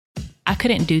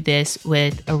couldn't do this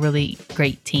with a really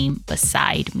great team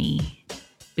beside me,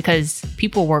 because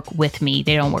people work with me.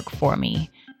 They don't work for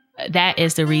me. That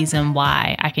is the reason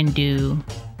why I can do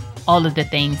all of the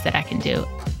things that I can do.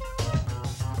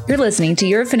 You're listening to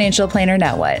Your Financial Planner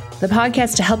Now What, the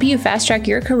podcast to help you fast track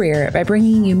your career by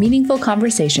bringing you meaningful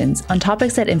conversations on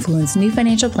topics that influence new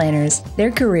financial planners, their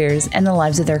careers, and the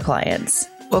lives of their clients.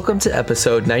 Welcome to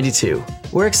episode 92.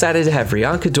 We're excited to have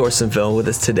Rianka Dorsonville with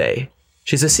us today.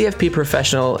 She's a CFP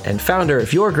professional and founder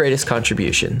of Your Greatest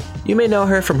Contribution. You may know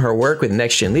her from her work with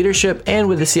NextGen Leadership and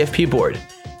with the CFP board.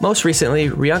 Most recently,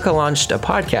 Rianka launched a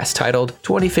podcast titled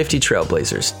 2050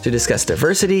 Trailblazers to discuss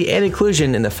diversity and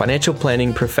inclusion in the financial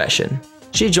planning profession.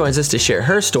 She joins us to share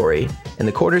her story and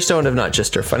the cornerstone of not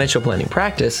just her financial planning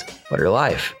practice, but her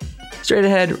life. Straight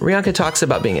ahead, Rianka talks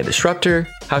about being a disruptor,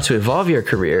 how to evolve your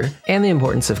career, and the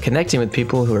importance of connecting with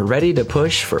people who are ready to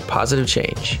push for positive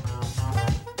change.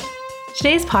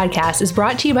 Today's podcast is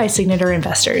brought to you by Signature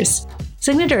Investors.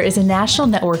 Signature is a national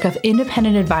network of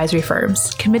independent advisory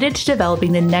firms committed to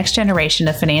developing the next generation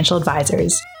of financial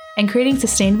advisors and creating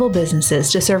sustainable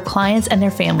businesses to serve clients and their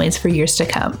families for years to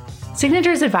come.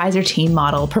 Signature's advisor team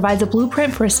model provides a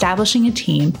blueprint for establishing a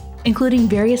team, including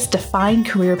various defined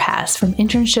career paths from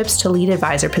internships to lead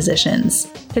advisor positions.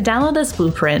 To download this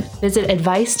blueprint, visit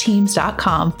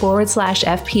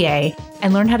adviceteams.com/FPA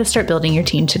and learn how to start building your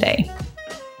team today.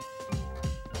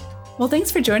 Well,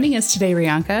 thanks for joining us today,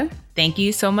 Rianka. Thank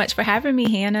you so much for having me,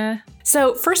 Hannah.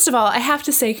 So first of all, I have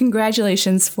to say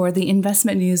congratulations for the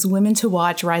Investment News Women to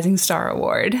Watch Rising Star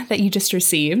Award that you just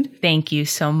received. Thank you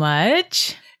so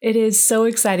much. It is so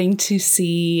exciting to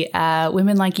see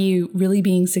women like you really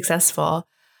being successful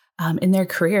in their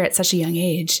career at such a young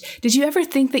age. Did you ever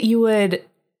think that you would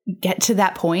get to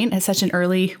that point at such an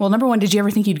early, well, number one, did you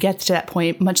ever think you'd get to that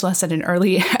point, much less at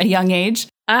a young age?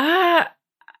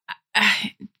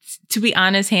 To be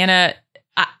honest, Hannah,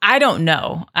 I don't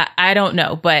know. I don't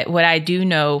know. But what I do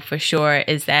know for sure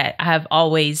is that I have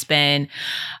always been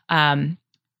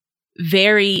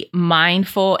very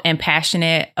mindful and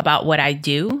passionate about what I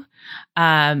do.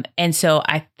 And so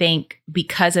I think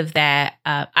because of that,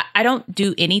 I don't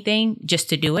do anything just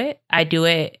to do it. I do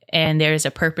it and there's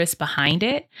a purpose behind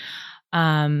it.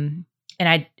 Whatever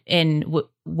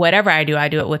I do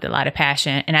it with a lot of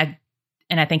passion, and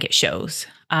I think it shows.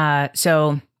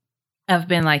 So I've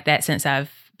been like that since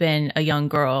I've been a young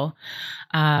girl.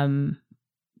 In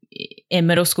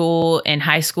middle school and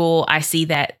high school, I see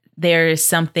that there is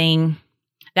something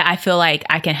that I feel like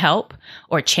I can help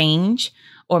or change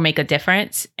or make a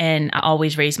difference. And I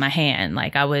always raise my hand.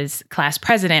 Like I was class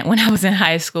president when I was in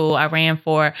high school. I ran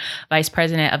for vice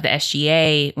president of the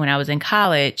SGA when I was in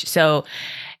college. So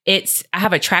I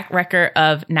have a track record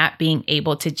of not being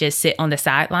able to just sit on the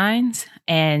sidelines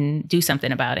and do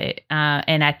something about it.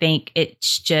 And I think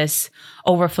it's just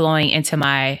overflowing into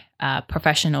my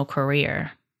professional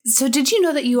career. So did you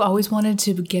know that you always wanted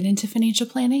to get into financial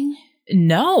planning?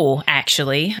 No,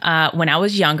 actually. When I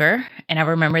was younger, and I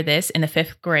remember this in the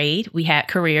 5th grade, we had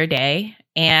career day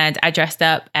and I dressed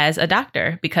up as a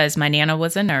doctor because my Nana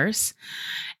was a nurse.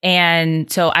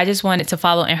 And so I just wanted to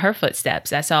follow in her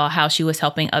footsteps. I saw how she was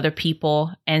helping other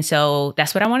people. And so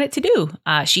that's what I wanted to do.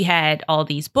 She had all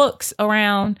these books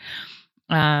around.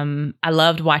 I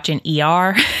loved watching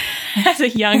ER as a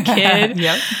young kid.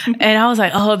 Yep. And I was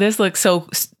like, oh, this looks so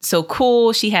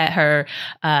cool. She had her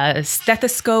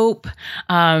stethoscope, so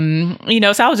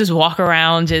I would just walk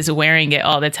around just wearing it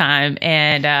all the time.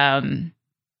 And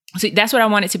so that's what I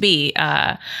wanted to be.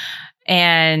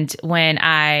 And when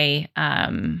I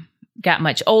got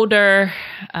much older,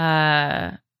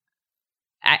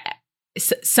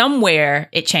 somewhere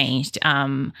it changed.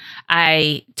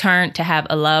 I turned to have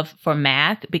a love for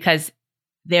math because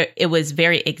it was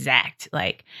very exact.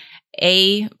 Like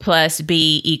A plus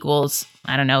B equals,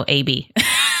 I don't know, AB.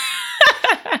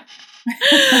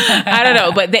 I don't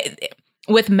know, but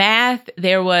with math,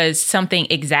 there was something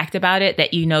exact about it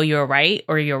that you're right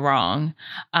or you're wrong.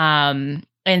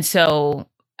 And so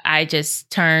I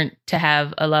just turned to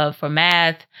have a love for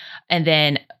math. And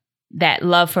then that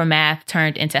love for math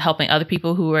turned into helping other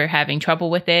people who were having trouble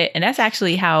with it. And that's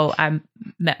actually how I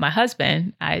met my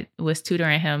husband. I was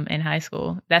tutoring him in high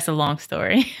school. That's a long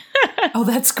story. Oh,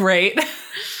 that's great.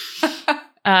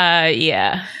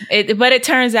 Yeah. But it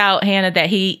turns out, Hannah, that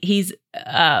he's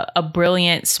a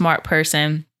brilliant, smart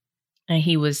person. And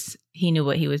he knew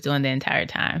what he was doing the entire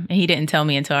time. And he didn't tell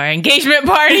me until our engagement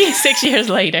party 6 years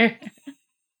later.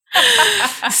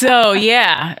 So,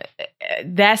 yeah,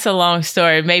 that's a long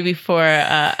story, maybe for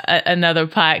another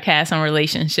podcast on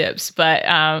relationships.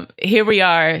 But here we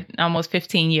are almost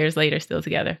 15 years later, still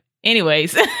together.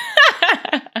 Anyways.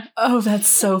 Oh, that's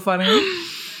so funny.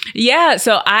 Yeah.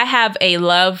 So I have a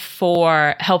love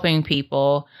for helping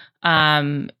people.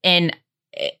 And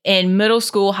in middle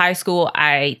school, high school,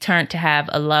 I turned to have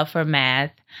a love for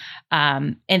math.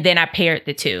 And then I paired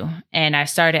the two and I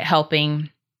started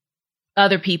helping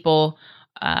other people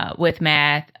with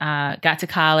math. Got to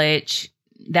college.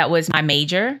 That was my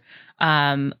major.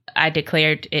 I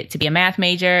declared it to be a math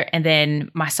major. And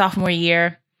then my sophomore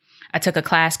year, I took a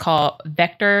class called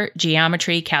Vector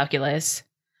Geometry Calculus.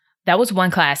 That was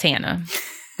one class, Hannah.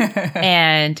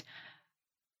 And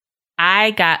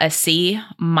I got a C-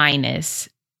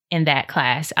 in that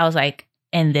class. I was like,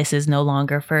 and this is no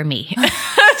longer for me.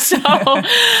 So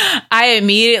I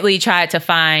immediately tried to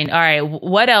find, all right,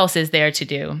 what else is there to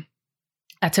do?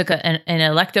 I took an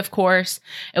elective course.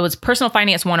 It was Personal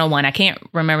Finance 101. I can't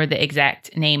remember the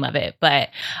exact name of it, but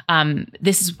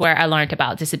this is where I learned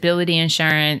about disability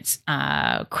insurance,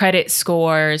 credit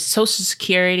scores, Social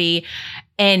Security,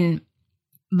 and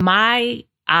my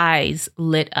eyes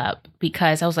lit up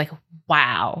because I was like,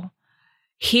 wow,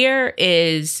 here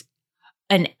is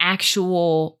an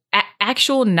actual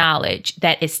knowledge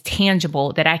that is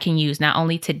tangible that I can use not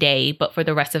only today, but for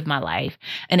the rest of my life.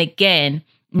 And again,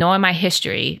 knowing my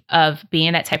history of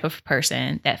being that type of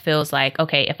person that feels like,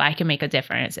 okay, if I can make a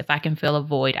difference, if I can fill a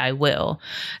void, I will.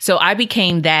 So I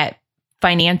became that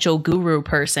financial guru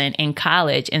person in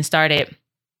college and started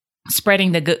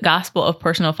spreading the good gospel of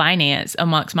personal finance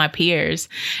amongst my peers.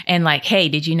 And like, hey,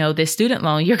 did you know this student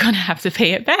loan, you're going to have to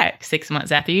pay it back 6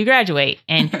 months after you graduate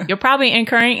and you're probably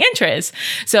incurring interest.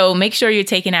 So make sure you're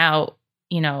taking out,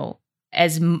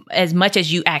 as much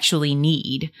as you actually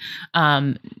need,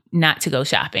 not to go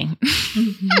shopping.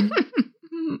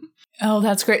 Mm-hmm. Oh,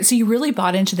 that's great. So you really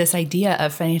bought into this idea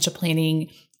of financial planning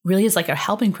really as like a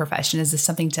helping profession. Is this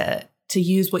something to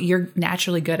use what you're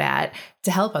naturally good at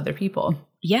to help other people?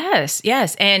 Yes.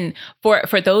 And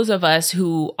for those of us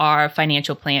who are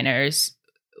financial planners,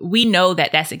 we know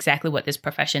that that's exactly what this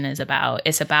profession is about.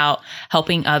 It's about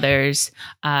helping others.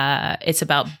 It's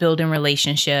about building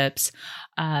relationships.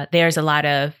 There's a lot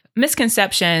of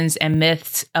misconceptions and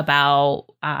myths about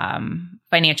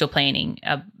financial planning.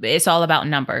 It's all about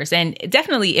numbers. And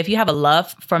definitely, if you have a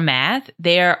love for math,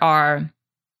 there are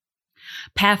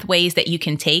pathways that you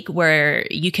can take where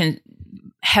you can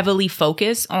heavily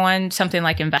focus on something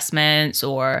like investments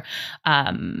or,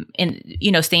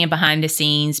 staying behind the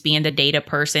scenes, being the data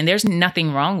person. There's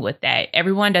nothing wrong with that.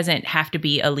 Everyone doesn't have to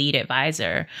be a lead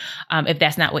advisor if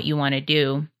that's not what you want to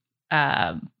do.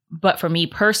 But for me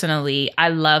personally, I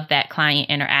love that client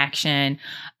interaction.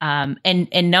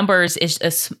 And numbers is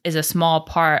a small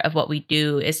part of what we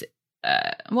do. It's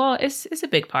a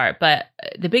big part, but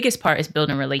the biggest part is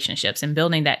building relationships and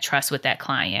building that trust with that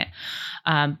client,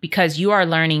 because you are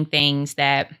learning things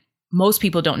that most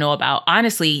people don't know about.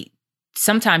 Honestly,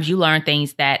 sometimes you learn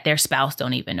things that their spouse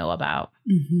don't even know about.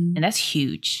 Mm-hmm. And that's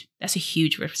huge. That's a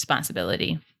huge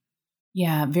responsibility.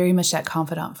 Yeah, very much that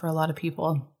confidant for a lot of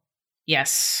people.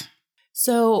 Yes.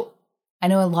 So I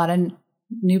know a lot of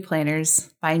new planners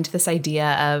buy into this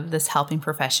idea of this helping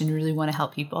profession, really want to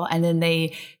help people. And then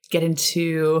they get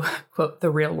into, quote,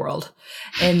 the real world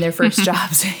in their first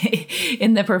jobs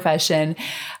in the profession.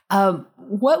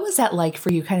 What was that like for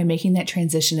you, kind of making that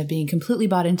transition of being completely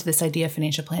bought into this idea of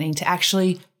financial planning to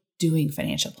actually doing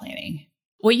financial planning?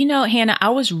 Well, Hannah, I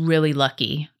was really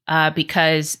lucky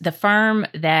because the firm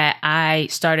that I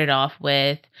started off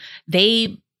with,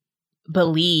 they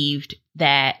believed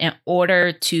that in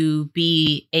order to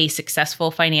be a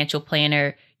successful financial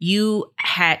planner, you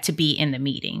had to be in the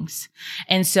meetings.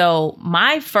 And so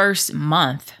my first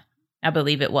month, I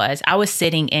believe it was, I was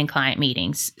sitting in client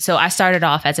meetings. So I started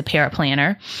off as a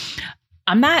paraplanner.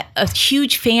 I'm not a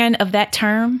huge fan of that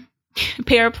term,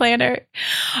 paraplanner,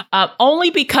 only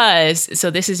because,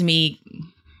 so this is me,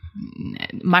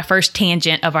 my first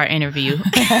tangent of our interview.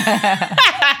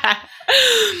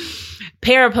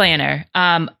 Paraplanner.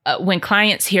 When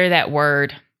clients hear that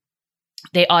word,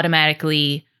 they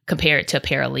automatically compare it to a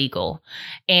paralegal.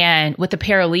 And with a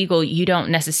paralegal, you don't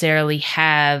necessarily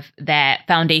have that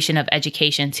foundation of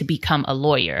education to become a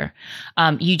lawyer.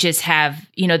 You just have,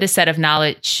 this set of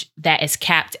knowledge that is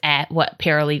capped at what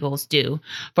paralegals do.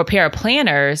 For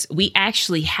paraplanners, we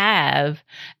actually have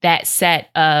that set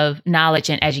of knowledge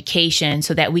and education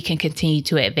so that we can continue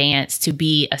to advance to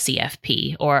be a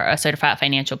CFP or a certified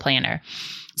financial planner.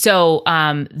 So,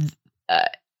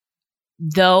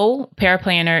 though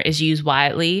paraplanner is used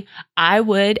widely, I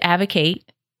would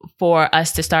advocate for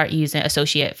us to start using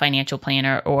associate financial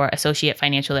planner or associate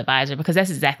financial advisor, because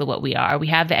that's exactly what we are. We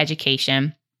have the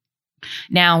education.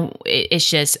 Now it's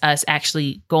just us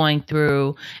actually going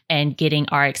through and getting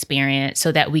our experience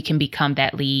so that we can become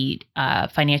that lead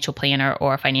financial planner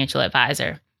or financial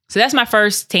advisor. So that's my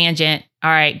first tangent.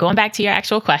 All right, going back to your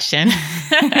actual question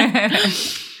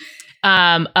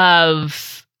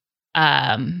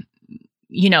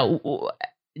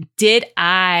did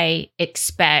I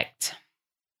expect,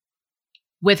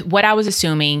 with what I was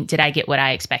assuming, did I get what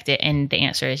I expected? And the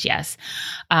answer is yes.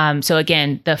 So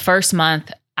again, the first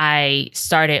month I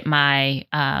started my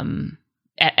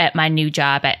at my new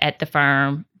job at the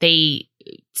firm, we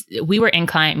were in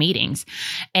client meetings,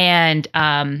 and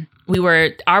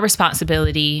our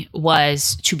responsibility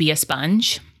was to be a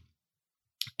sponge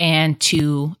and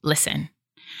to listen.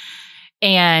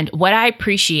 And what I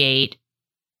appreciated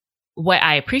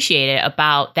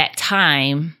about that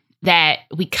time, that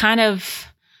we kind of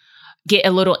get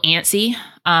a little antsy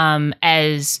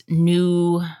as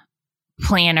new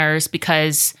planners,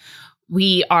 because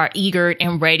we are eager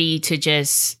and ready to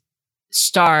just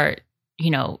start,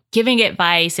 giving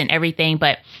advice and everything.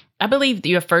 But I believe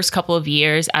your first couple of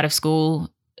years out of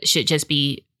school should just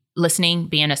be listening,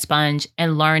 being a sponge,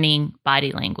 and learning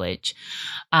body language.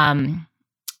 I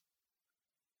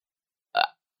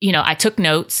took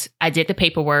notes, I did the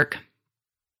paperwork,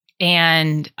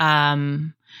 and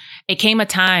it came a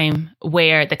time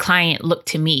where the client looked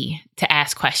to me to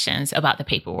ask questions about the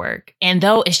paperwork. And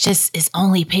though it's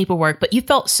only paperwork, but you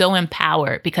felt so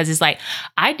empowered, because it's like,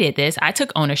 I did this, I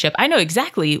took ownership, I know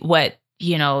exactly what,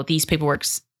 these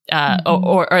paperworks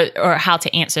or how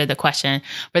to answer the question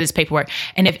for this paperwork.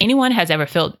 And if anyone has ever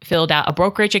filled out a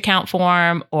brokerage account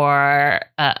form, or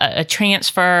a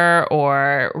transfer,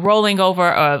 or rolling over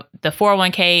of the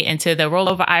 401k into the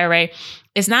rollover IRA,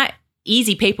 it's not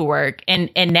easy paperwork. And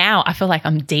now I feel like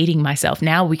I'm dating myself.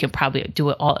 Now we can probably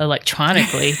do it all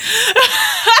electronically.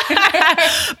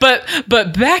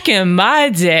 But back in my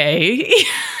day,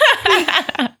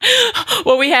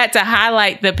 well, we had to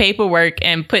highlight the paperwork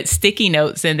and put sticky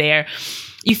notes in there.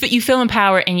 You feel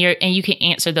empowered, and you can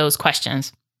answer those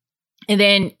questions. And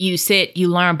then you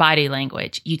learn body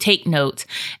language, you take notes,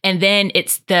 and then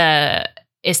it's the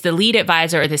lead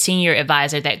advisor or the senior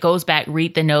advisor that goes back,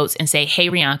 read the notes, and say, "Hey,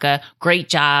 Rianka, great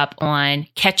job on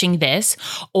catching this,"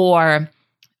 or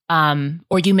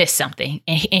you missed something,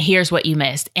 and here's what you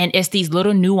missed. And it's these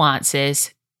little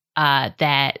nuances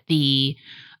that the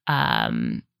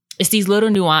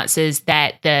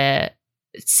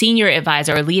senior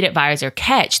advisor or lead advisor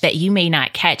catch that you may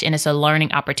not catch. And it's a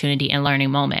learning opportunity and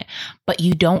learning moment, but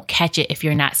you don't catch it if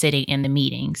you're not sitting in the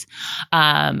meetings.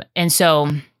 So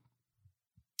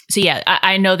yeah,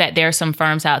 I know that there are some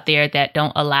firms out there that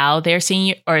don't allow their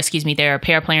their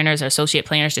paraplanners or associate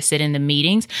planners to sit in the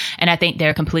meetings. And I think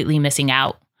they're completely missing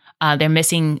out. They're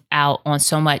missing out on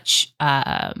so much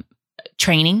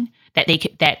training that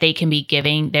they can be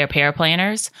giving their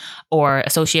paraplanners or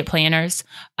associate planners.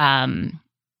 And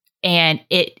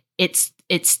it's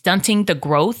stunting the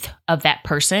growth of that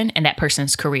person and that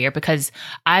person's career, because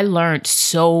I learned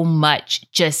so much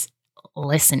just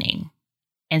listening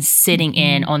and sitting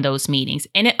in on those meetings.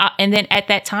 And then at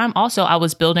that time also, I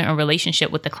was building a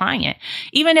relationship with the client.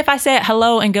 Even if I said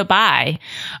hello and goodbye,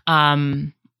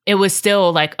 it was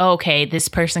still like, okay, this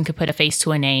person could put a face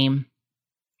to a name.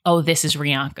 Oh, this is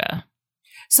Rianka.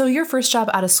 So your first job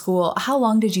out of school, how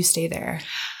long did you stay there?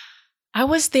 I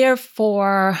was there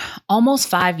for almost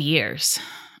 5 years.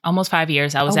 I was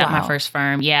at my first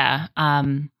firm. Yeah.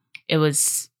 It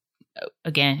was,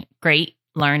 again, great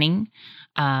learning.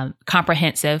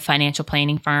 Comprehensive financial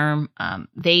planning firm.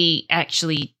 They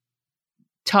actually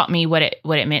taught me what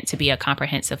it meant to be a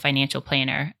comprehensive financial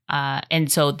planner.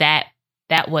 And so that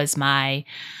was my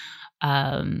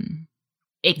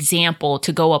example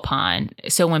to go upon.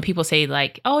 So when people say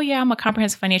like, "Oh yeah, I'm a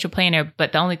comprehensive financial planner,"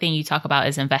 but the only thing you talk about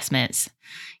is investments,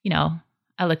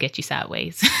 I look at you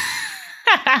sideways.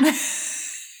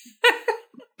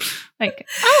 Like,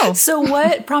 oh. So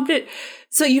what prompted?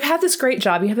 So you have this great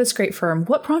job, you have this great firm.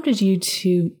 What prompted you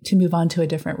to move on to a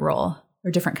different role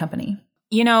or different company?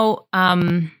 It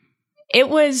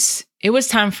was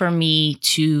time for me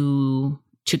to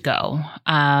go.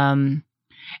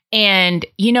 And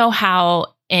you know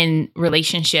how in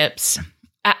relationships,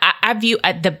 I view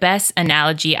the best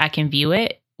analogy I can view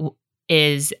it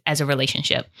is as a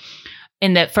relationship.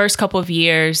 In the first couple of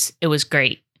years, it was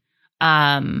great.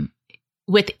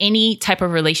 With any type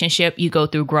of relationship, you go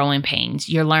through growing pains.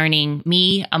 You're learning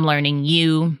me, I'm learning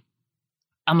you.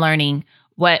 I'm learning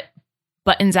what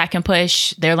buttons I can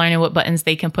push. They're learning what buttons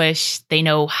they can push. They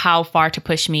know how far to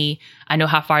push me. I know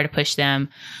how far to push them.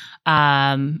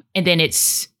 And then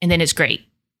it's great.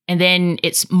 And then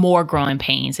it's more growing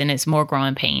pains and it's more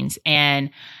growing pains. And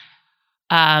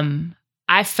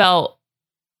I felt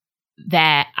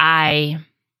that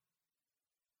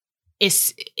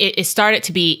it started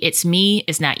to be, it's me,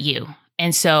 it's not you.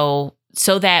 And so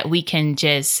that we can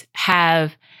just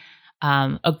have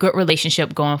a good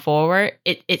relationship going forward,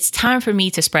 it's time for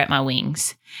me to spread my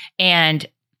wings. And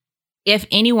if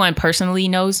anyone personally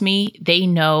knows me, they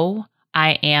know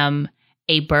I am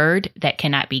a bird that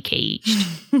cannot be caged.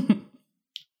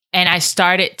 And I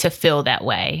started to feel that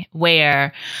way,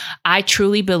 where I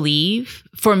truly believe,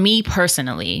 for me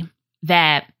personally,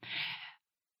 that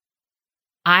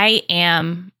I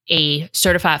am a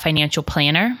certified financial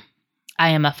planner. I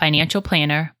am a financial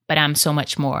planner, but I'm so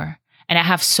much more. And I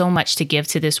have so much to give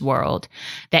to this world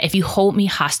that if you hold me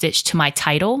hostage to my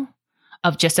title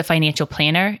of just a financial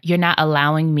planner, you're not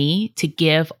allowing me to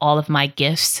give all of my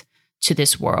gifts to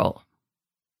this world.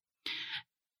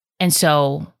 And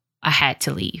so I had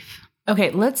to leave. Okay,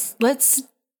 let's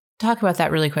talk about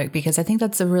that really quick, because I think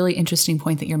that's a really interesting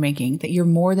point that you're making, that you're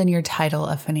more than your title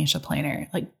of financial planner.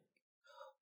 Like,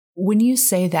 when you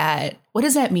say that, what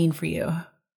does that mean for you?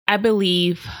 I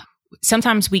believe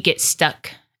sometimes we get stuck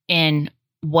in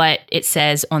what it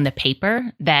says on the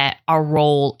paper that our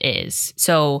role is.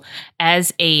 So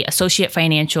as a associate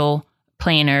financial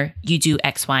planner, you do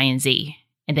X, Y, and Z,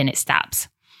 and then it stops.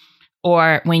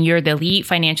 Or when you're the lead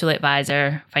financial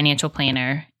advisor, financial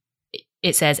planner,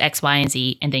 it says X, Y, and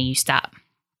Z, and then you stop.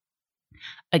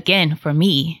 Again, for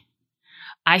me,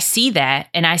 I see that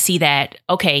and I see that,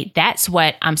 okay, that's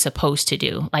what I'm supposed to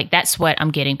do. Like, that's what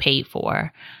I'm getting paid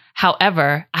for.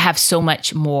 However, I have so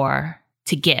much more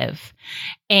to give.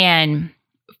 And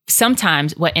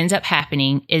sometimes what ends up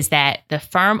happening is that the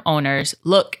firm owners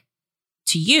look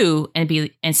to you and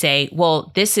say,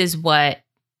 well, this is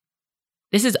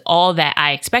all that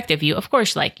I expect of you. Of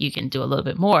course, like, you can do a little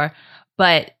bit more,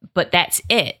 but that's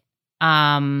it.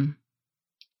 And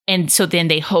so then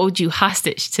they hold you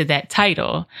hostage to that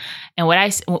title. And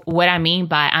what I mean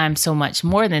by I'm so much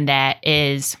more than that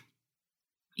is,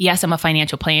 yes, I'm a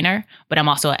financial planner, but I'm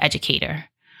also an educator.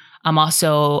 I'm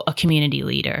also a community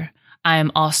leader.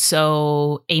 I'm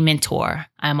also a mentor.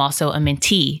 I'm also a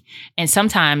mentee. And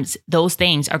sometimes those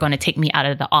things are going to take me out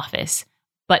of the office,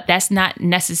 but that's not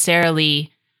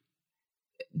necessarily,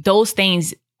 those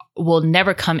things will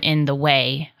never come in the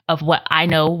way of what I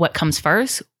know what comes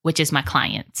first, which is my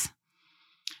clients.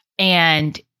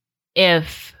 And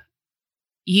if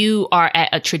you are at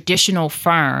a traditional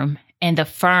firm and the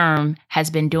firm has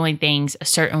been doing things a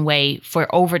certain way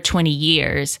for over 20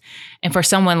 years, and for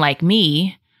someone like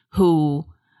me who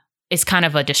is kind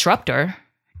of a disruptor,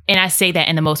 and I say that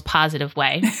in the most positive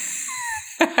way,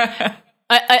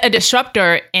 a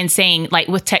disruptor in saying, like,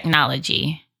 with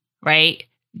technology, right?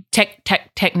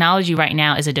 Technology right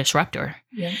now is a disruptor.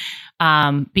 Yeah.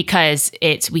 Because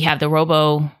we have the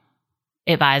robo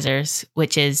advisors,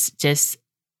 which is just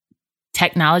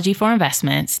technology for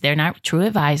investments. They're not true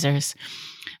advisors,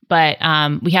 but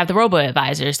we have the robo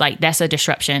advisors. Like, that's a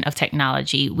disruption of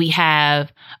technology. We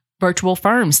have virtual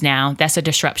firms now. That's a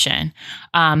disruption.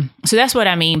 So that's what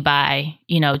I mean by,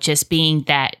 just being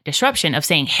that disruption of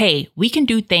saying, hey, we can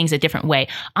do things a different way.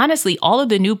 Honestly, all of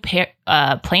the new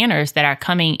planners that are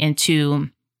coming into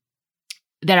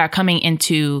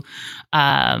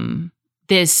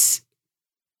this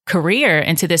career,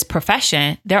 into this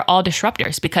profession, they're all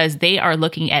disruptors because they are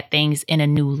looking at things in a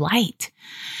new light.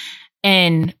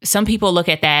 And some people look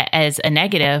at that as a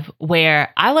negative,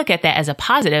 where I look at that as a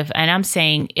positive. And I'm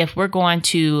saying, if we're going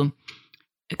to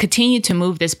continue to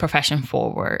move this profession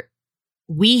forward,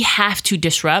 we have to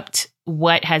disrupt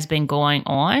what has been going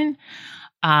on,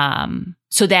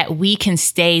 so that we can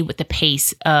stay with the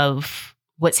pace of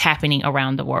what's happening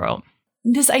around the world.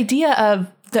 This idea of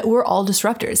that we're all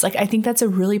disruptors. Like, I think that's a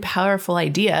really powerful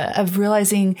idea of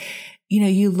realizing,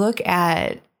 you look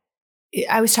at,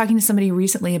 I was talking to somebody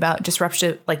recently about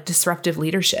disruptive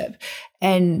leadership,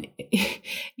 and,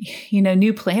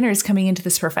 new planners coming into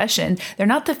this profession, they're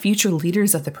not the future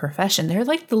leaders of the profession. They're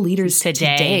like the leaders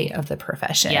today of the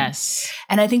profession. Yes.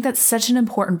 And I think that's such an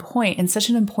important point and such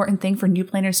an important thing for new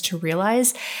planners to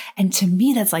realize. And to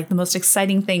me, that's like the most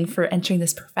exciting thing for entering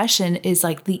this profession is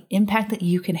like the impact that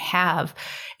you can have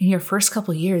in your first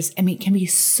couple of years. I mean, it can be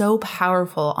so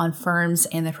powerful on firms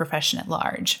and the profession at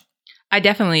large. I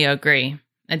definitely agree.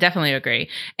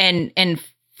 And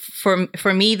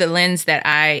for me, the lens that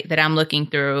I'm looking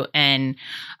through, and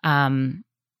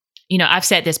I've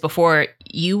said this before,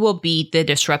 you will be the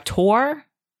disruptor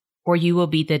or you will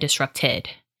be the disrupted.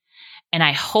 And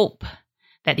I hope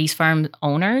that these firm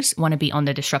owners want to be on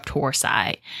the disruptor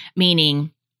side,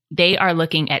 meaning they are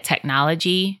looking at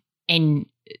technology and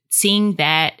seeing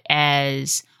that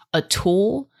as a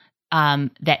tool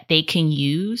that they can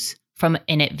use from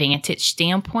an advantage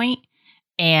standpoint,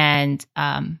 and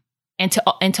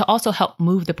to also help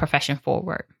move the profession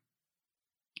forward.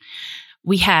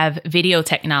 We have video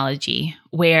technology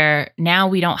where now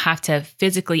we don't have to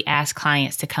physically ask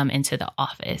clients to come into the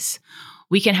office.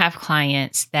 We can have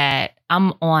clients that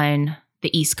I'm on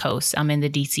the East Coast, I'm in the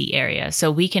DC area. So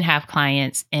we can have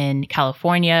clients in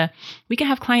California. We can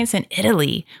have clients in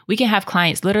Italy. We can have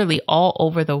clients literally all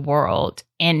over the world.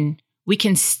 And we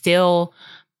can still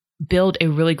build a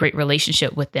really great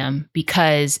relationship with them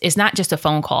because it's not just a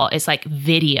phone call. It's like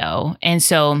video. And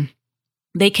so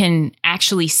they can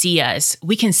actually see us.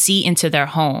 We can see into their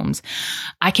homes.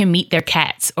 I can meet their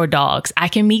cats or dogs. I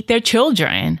can meet their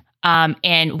children.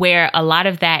 And where a lot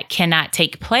of that cannot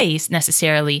take place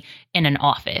necessarily in an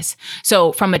office.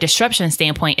 So from a disruption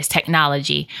standpoint, it's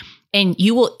technology. And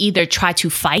you will either try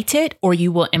to fight it or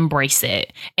you will embrace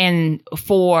it. And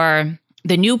for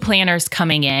the new planners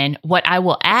coming in, what I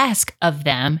will ask of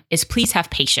them is please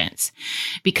have patience,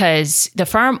 because the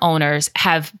firm owners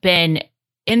have been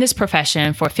in this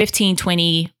profession for 15,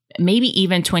 20, maybe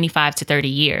even 25 to 30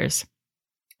 years.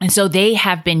 And so they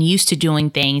have been used to doing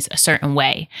things a certain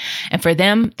way. And for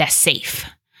them, that's safe.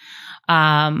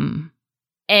 And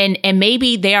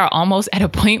maybe they are almost at a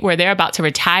point where they're about to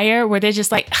retire, where they're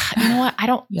just like, you know what, I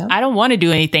don't want to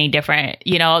do anything different.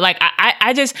 You know, like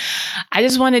I just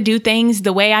want to do things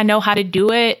the way I know how to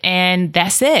do it. And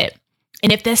that's it.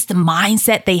 And if that's the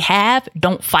mindset they have,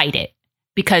 don't fight it,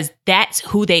 because that's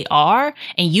who they are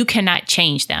and you cannot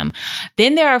change them.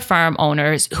 Then there are firm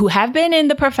owners who have been in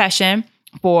the profession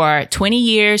for 20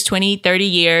 years, 20, 30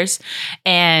 years,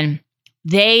 and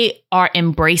they are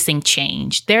embracing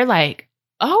change. They're like,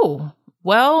 oh,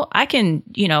 well, I can,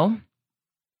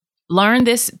 learn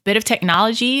this bit of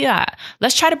technology.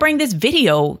 Let's try to bring this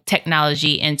video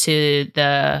technology into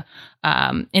the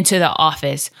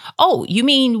office. Oh, you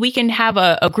mean we can have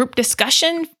a group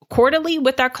discussion quarterly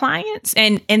with our clients?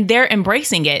 And they're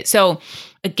embracing it. So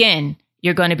again,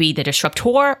 you're going to be the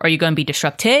disruptor or you're going to be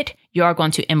disrupted. You are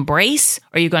going to embrace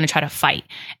or you're going to try to fight.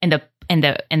 And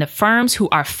the firms who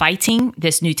are fighting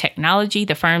this new technology,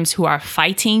 the firms who are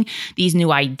fighting these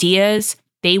new ideas,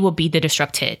 they will be the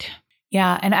disrupted.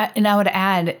 Yeah. And I would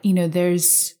add,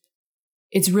 it's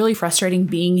really frustrating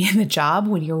being in the job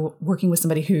when you're working with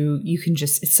somebody who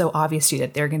it's so obvious to you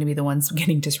that they're going to be the ones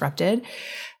getting disrupted.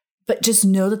 But just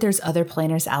know that there's other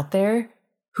planners out there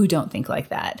who don't think like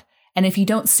that. And if you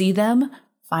don't see them,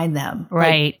 find them.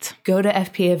 Right. Like, go to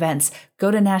FPA events,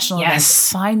 go to national events,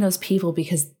 find those people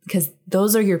because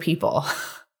those are your people.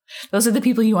 Those are the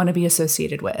people you want to be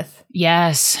associated with.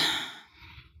 Yes.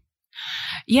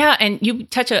 Yeah. And you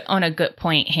touch on a good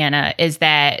point, Hannah, is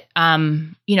that,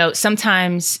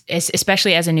 sometimes,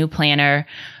 especially as a new planner,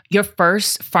 your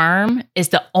first firm is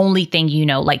the only thing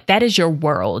like that is your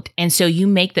world. And so you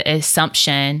make the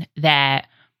assumption that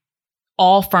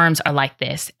all firms are like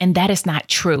this. And that is not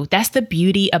true. That's the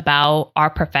beauty about our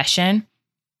profession.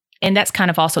 And that's kind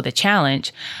of also the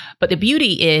challenge. But the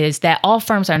beauty is that all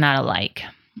firms are not alike.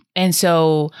 And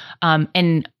so,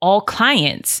 and all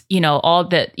clients, all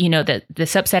the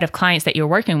subset of clients that you're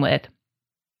working with,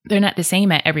 they're not the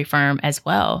same at every firm as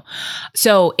well.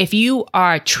 So if you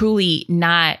are truly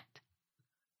not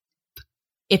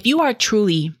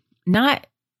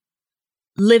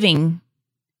living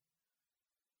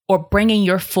or bringing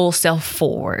your full self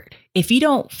forward, if you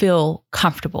don't feel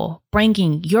comfortable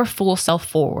bringing your full self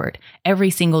forward every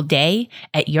single day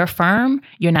at your firm,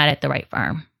 you're not at the right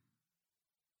firm.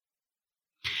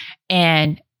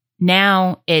 And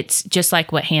now it's just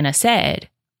like what Hannah said.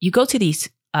 You go to these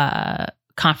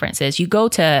conferences, you go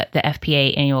to the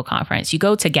FPA annual conference, you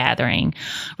go to gathering,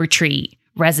 retreat,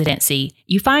 residency,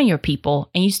 you find your people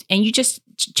and you just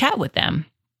chat with them.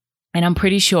 And I'm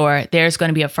pretty sure there's going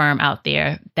to be a firm out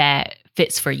there that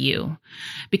fits for you,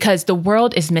 because the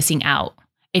world is missing out.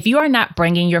 If you are not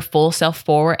bringing your full self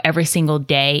forward every single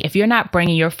day, if you're not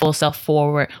bringing your full self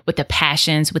forward with the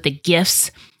passions, with the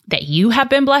gifts that you have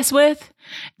been blessed with,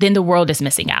 then the world is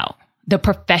missing out. The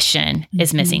profession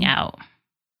is missing out.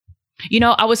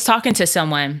 I was talking to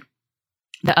someone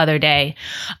the other day,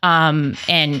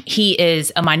 and he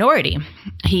is a minority.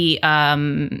 He's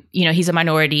a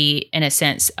minority in a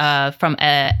sense from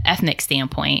an ethnic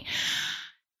standpoint.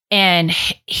 And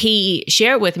he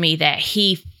shared with me that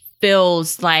he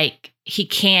feels like he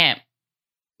can't,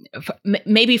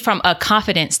 maybe from a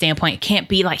confidence standpoint, can't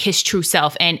be like his true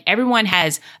self. And everyone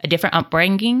has a different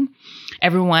upbringing.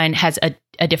 Everyone has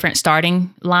a different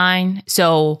starting line.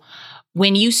 So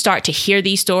when you start to hear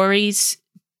these stories,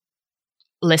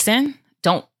 listen,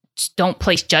 don't don't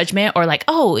place judgment or like,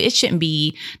 oh, it shouldn't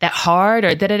be that hard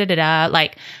or da-da-da-da-da.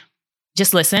 Like,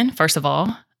 just listen, first of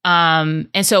all.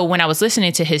 And so when I was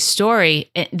listening to his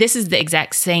story, this is the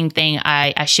exact same thing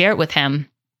I shared with him.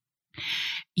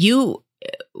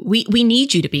 We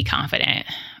need you to be confident.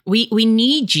 We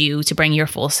need you to bring your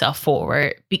full self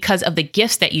forward because of the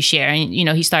gifts that you share. And,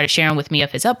 he started sharing with me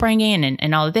of his upbringing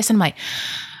and all of this. And I'm like,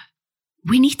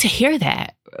 we need to hear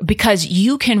that because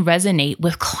you can resonate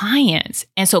with clients.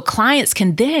 And so clients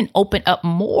can then open up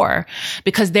more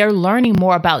because they're learning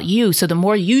more about you. So the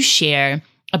more you share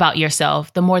about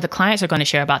yourself, the more the clients are going to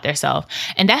share about themselves.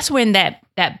 And that's when that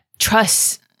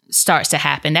trust starts to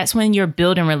happen. That's when you're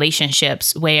building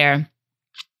relationships where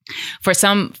for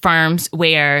some firms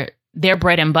where their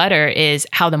bread and butter is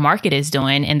how the market is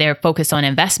doing and they're focused on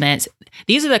investments,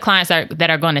 these are the clients that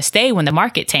are going to stay when the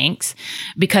market tanks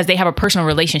because they have a personal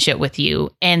relationship with you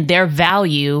and their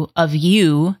value of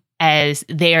you as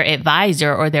their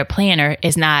advisor or their planner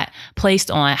is not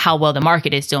placed on how well the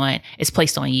market is doing. It's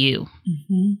placed on you.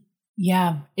 Mm-hmm.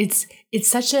 Yeah. It's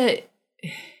such a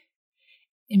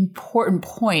important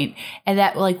point. And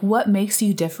that like what makes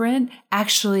you different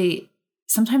actually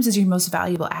sometimes is your most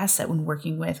valuable asset when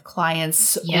working with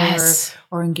clients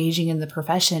or engaging in the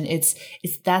profession. It's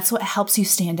that's what helps you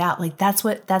stand out. Like that's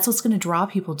what's going to draw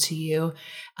people to you,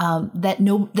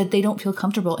 that they don't feel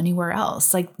comfortable anywhere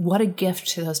else. Like what a gift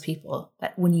to those people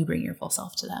that when you bring your full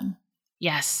self to them.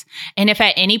 Yes. And if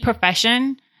at any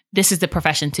profession, this is the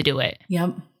profession to do it.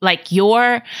 Yep. Like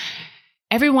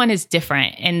everyone is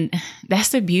different. And that's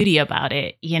the beauty about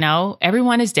it.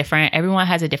 Everyone is different. Everyone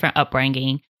has a different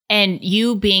upbringing. And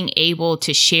you being able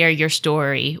to share your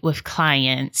story with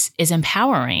clients is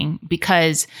empowering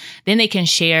because then they can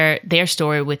share their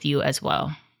story with you as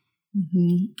well.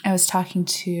 Mm-hmm. I was talking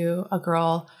to a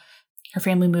girl, her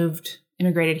family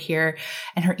immigrated here,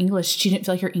 and she didn't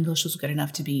feel like her English was good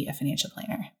enough to be a financial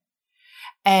planner.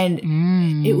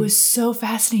 And it was so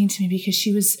fascinating to me because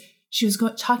she was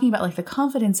talking about like the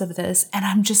confidence of this. And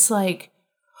I'm just like,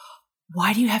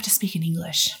 why do you have to speak in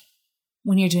English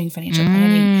when you're doing financial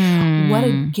planning? What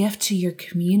a gift to your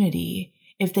community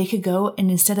if they could go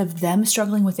and instead of them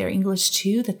struggling with their English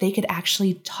too, that they could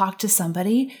actually talk to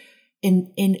somebody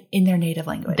in their native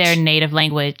language. Their native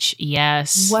language,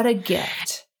 yes. What a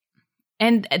gift.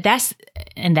 And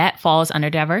that falls under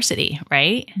diversity,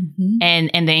 right? Mm-hmm.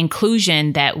 And the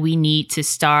inclusion that we need to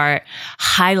start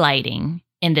highlighting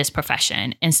in this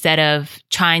profession instead of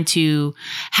trying to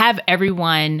have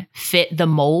everyone fit the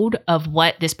mold of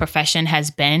what this profession has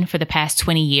been for the past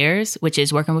 20 years, which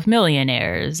is working with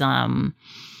millionaires,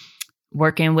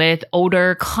 working with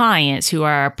older clients who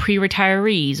are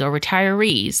pre-retirees or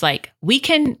retirees. Like we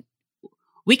can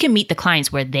meet the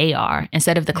clients where they are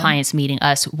instead of the clients meeting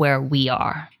us where we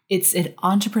are. It's an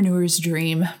entrepreneur's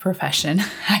dream profession,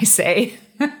 I say.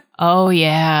 Oh,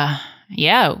 yeah.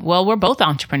 Yeah. Well, we're both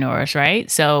entrepreneurs, right?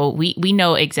 So we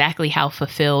know exactly how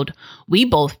fulfilled we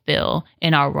both feel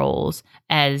in our roles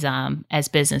as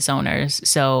business owners.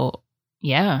 So,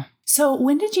 yeah. So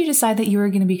when did you decide that you were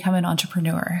going to become an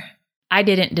entrepreneur? I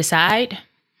didn't decide.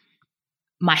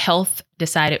 My health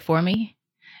decided for me.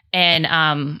 And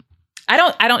I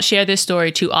don't share this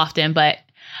story too often, but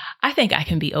I think I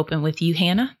can be open with you,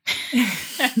 Hannah.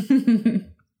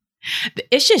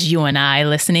 It's just you and I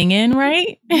listening in,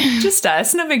 right? Just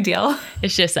us. No big deal.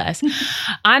 It's just us.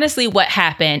 Honestly, what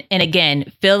happened, and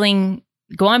again, going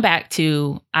back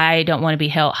to, I don't want to be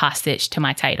held hostage to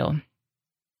my title.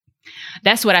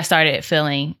 That's what I started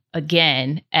feeling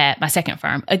again at my second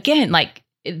firm. Again, like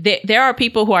there are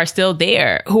people who are still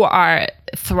there who are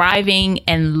thriving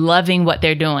and loving what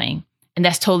they're doing. And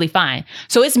that's totally fine.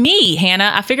 So it's me,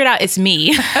 Hannah. I figured out it's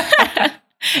me.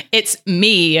 It's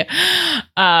me.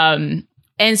 And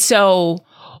so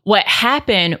what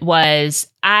happened was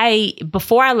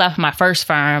before I left my first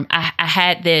firm, I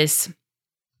had this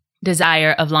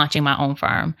desire of launching my own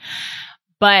firm,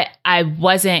 but I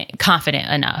wasn't confident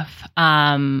enough.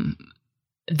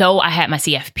 Though I had my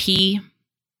CFP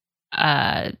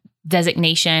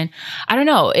designation, I don't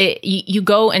know. You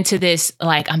go into this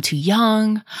like, I'm too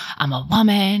young, I'm a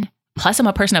woman, plus I'm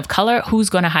a person of color.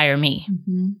 Who's going to hire me?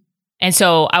 Mm-hmm. And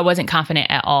so I wasn't confident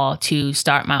at all to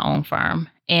start my own firm.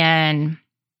 And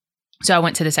so I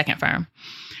went to the second firm,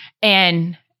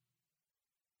 and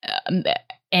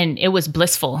it was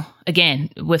blissful. Again,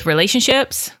 with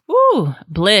relationships, woo,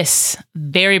 bliss,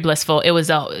 very blissful. It was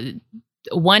a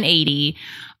 180,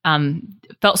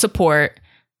 felt support,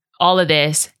 all of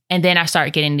this. And then I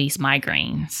started getting these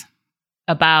migraines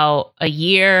about a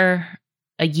year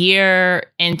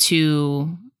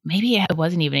into, maybe it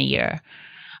wasn't even a year.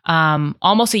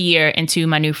 almost a year into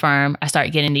my new firm, I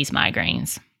started getting these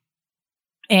migraines.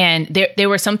 And there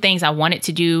were some things I wanted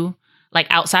to do, like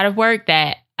outside of work,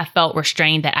 that I felt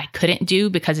restrained that I couldn't do,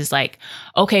 because it's like,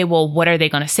 okay, well, what are they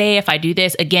going to say if I do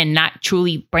this? Again, not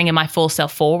truly bringing my full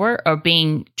self forward or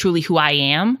being truly who I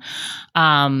am.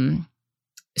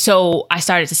 So I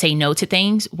started to say no to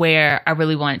things where I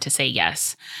really wanted to say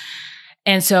yes.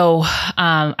 And so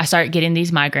I started getting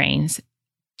these migraines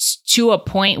to a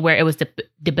point where it was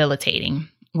debilitating,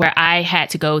 where I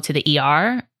had to go to the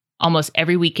ER almost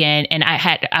every weekend. And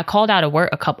I called out of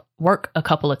work a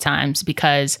couple of times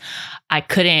because I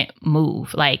couldn't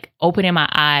move. Like, opening my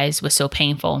eyes was so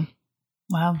painful.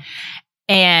 Wow.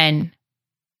 And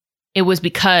it was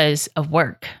because of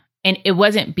work. And it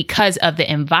wasn't because of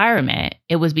the environment.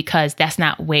 It was because that's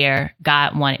not where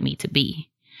God wanted me to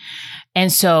be.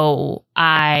 And so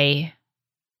I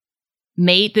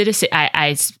made the decision.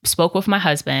 I spoke with my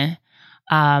husband,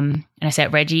 and I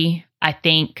said, Reggie, I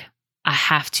think I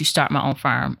have to start my own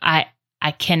firm. I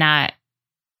cannot,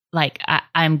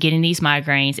 I'm getting these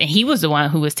migraines. And he was the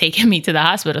one who was taking me to the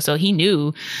hospital. So he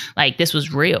knew like this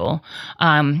was real.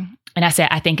 And I said,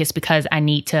 I think it's because I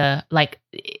need to,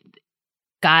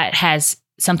 God has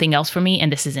something else for me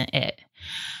and this isn't it.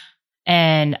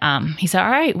 And he said, all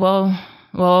right,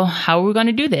 well, how are we going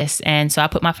to do this? And so I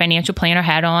put my financial planner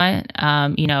hat on.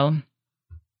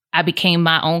 I became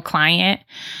my own client,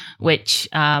 which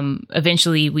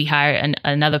eventually we hired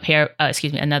another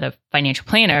financial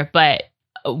planner. But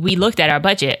we looked at our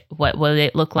budget. What will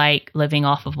it look like living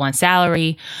off of one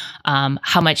salary?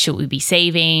 How much should we be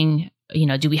saving?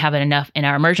 Do we have enough in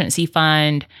our emergency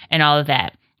fund and all of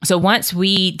that? So once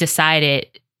we decided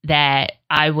that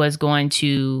I was going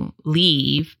to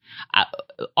leave,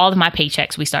 all of my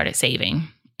paychecks we started saving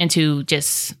into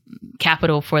just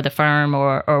capital for the firm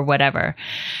or whatever.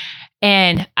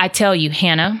 And I tell you,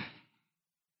 Hannah,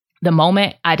 the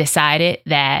moment I decided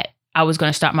that I was going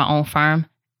to start my own firm,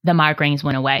 the migraines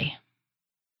went away.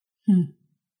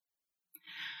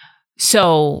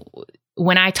 So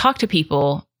when I talk to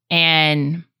people,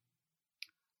 and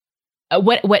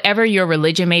whatever your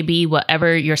religion may be,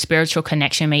 whatever your spiritual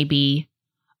connection may be,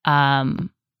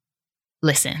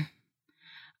 listen.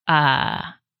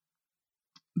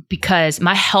 Because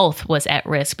my health was at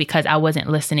risk because I wasn't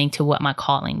listening to what my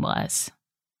calling was.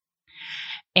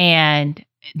 And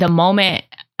the moment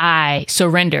I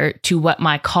surrendered to what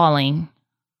my calling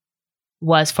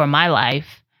was for my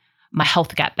life, my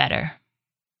health got better.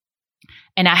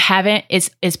 And I haven't,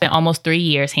 it's been almost 3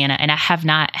 years, Hannah, and I have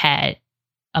not had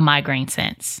a migraine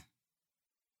since.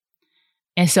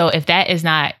 And so if that is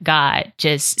not God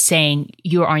just saying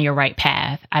you're on your right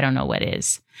path, I don't know what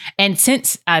is. And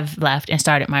since I've left and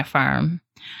started my firm,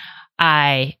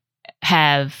 I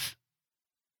have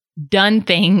done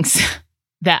things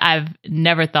that I've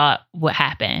never thought would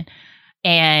happen.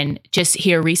 And just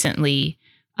here recently,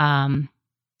 in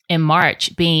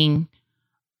March, being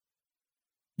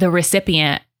the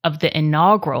recipient of the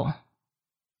inaugural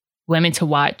Women to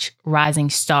Watch Rising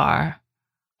Star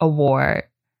Award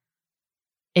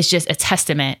is just a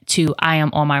testament to I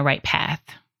am on my right path.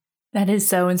 That is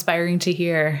so inspiring to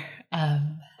hear.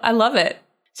 I love it.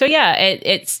 So yeah,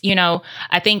 it's,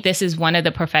 I think this is one of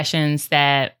the professions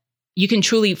that you can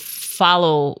truly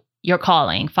follow your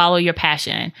calling, follow your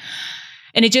passion.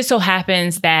 And it just so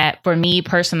happens that for me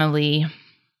personally,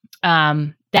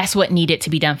 that's what needed to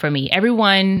be done for me.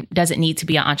 Everyone doesn't need to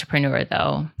be an entrepreneur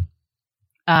though.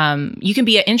 You can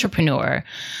be an intrapreneur.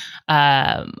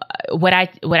 What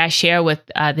I share with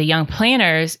the young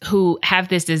planners who have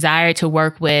this desire to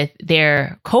work with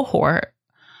their cohort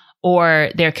or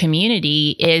their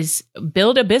community is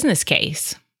build a business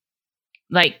case.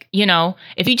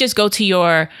 If you just go to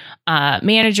your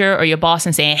manager or your boss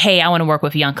and say, hey, I want to work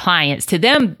with young clients, to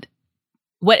them,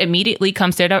 what immediately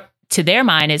comes to their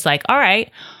mind is like, all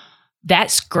right,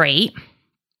 that's great.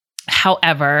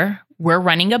 However, we're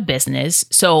running a business.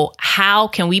 So how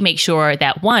can we make sure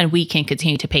that, one, we can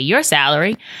continue to pay your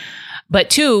salary,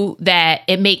 but two, that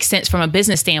it makes sense from a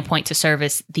business standpoint to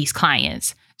service these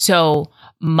clients? So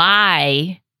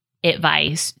my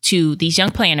advice to these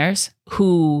young planners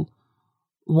who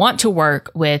want to work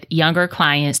with younger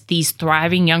clients, these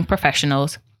thriving young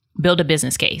professionals, build a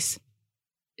business case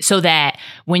so that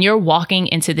when you're walking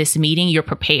into this meeting, you're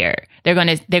prepared. They're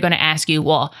going to ask you,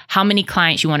 well, how many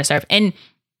clients you want to serve? And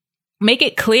make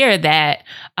it clear that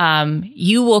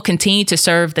you will continue to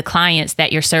serve the clients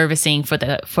that you're servicing for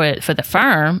the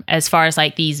firm, as far as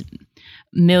like these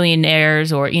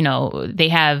millionaires or, they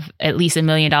have at least $1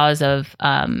 million of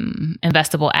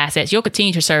investable assets. You'll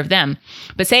continue to serve them.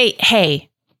 But say, hey,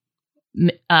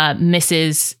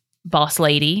 Mrs. boss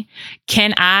lady,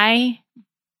 can I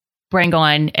bring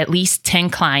on at least 10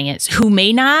 clients who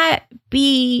may not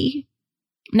be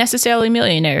necessarily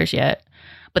millionaires yet,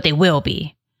 but they will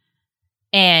be.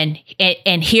 And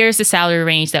here's the salary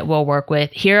range that we'll work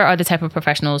with. Here are the type of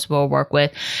professionals we'll work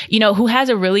with. Who has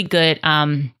a really good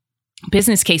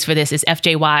business case for this is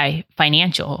FJY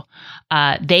Financial.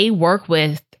 They work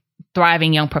with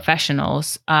thriving young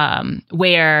professionals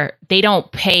where they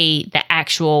don't pay the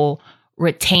actual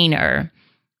retainer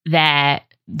that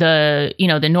the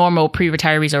normal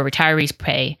pre-retirees or retirees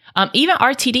pay. Even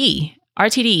RTD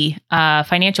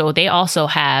Financial, they also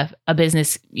have a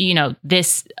business,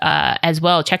 this as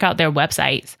well. Check out their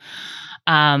websites.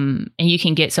 And you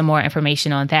can get some more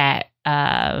information on that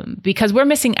because we're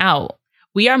missing out.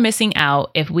 We are missing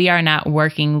out if we are not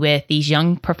working with these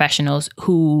young professionals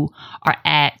who are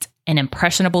at an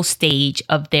impressionable stage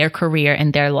of their career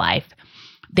and their life.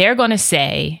 They're going to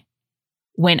say,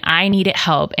 when I needed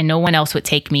help and no one else would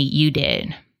take me, you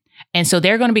did. And so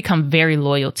they're going to become very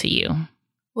loyal to you.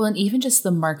 Well, and even just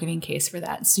the marketing case for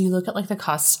that. So you look at like the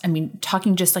costs,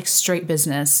 talking just like straight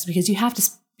business, because you have to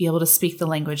be able to speak the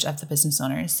language of the business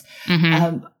owners.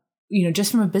 Mm-hmm.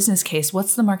 Just from a business case,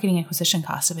 what's the marketing acquisition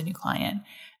cost of a new client?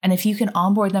 And if you can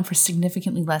onboard them for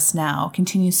significantly less now,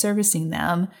 continue servicing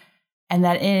them, and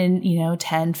that in,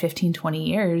 10, 15, 20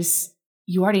 years,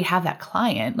 you already have that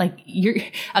client. Like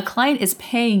a client is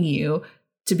paying you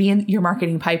to be in your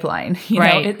marketing pipeline.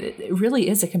 It really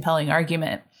is a compelling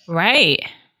argument. Right.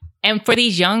 And for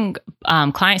these young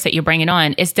clients that you're bringing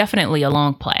on, it's definitely a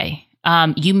long play.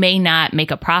 You may not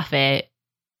make a profit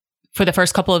for the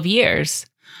first couple of years,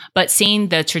 but seeing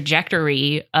the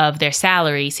trajectory of their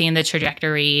salary, seeing the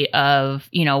trajectory of,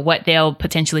 what they'll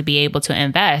potentially be able to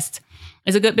invest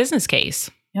is a good business case.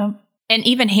 Yep. And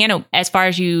even Hannah, as far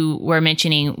as you were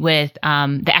mentioning with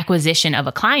the acquisition of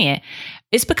a client,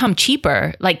 it's become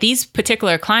cheaper. Like these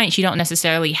particular clients, you don't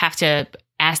necessarily have to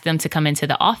ask them to come into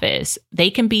the office.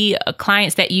 They can be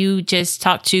clients that you just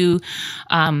talk to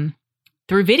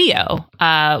through video,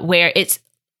 where it's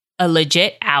a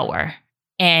legit hour.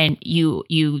 And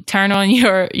you turn on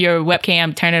your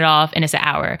webcam, turn it off, and it's an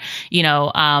hour.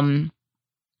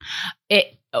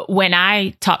 When I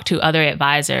talk to other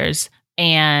advisors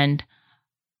and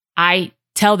I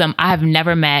tell them I have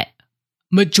never met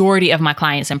majority of my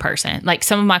clients in person. Like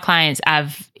some of my clients,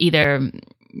 I've either,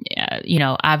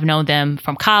 I've known them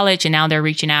from college and now they're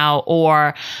reaching out,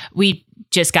 or we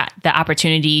just got the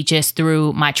opportunity just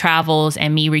through my travels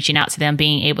and me reaching out to them,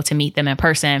 being able to meet them in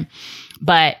person.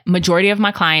 But majority of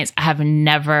my clients I have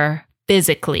never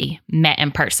physically met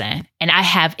in person. And I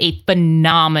have a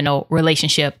phenomenal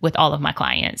relationship with all of my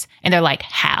clients. And they're like,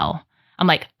 how? I'm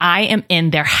like, I am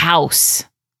in their house.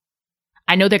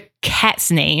 I know their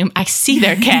cat's name. I see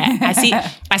their cat.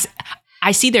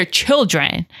 I see their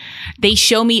children. They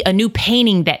show me a new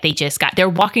painting that they just got. They're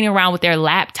walking around with their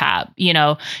laptop,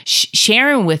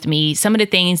 sharing with me some of the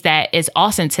things that is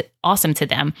awesome to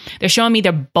them. They're showing me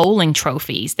their bowling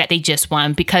trophies that they just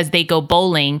won because they go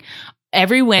bowling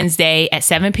every Wednesday at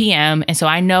 7 p.m. And so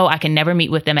I know I can never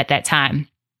meet with them at that time.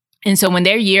 And so when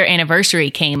their year anniversary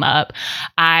came up,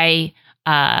 I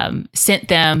sent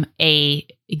them a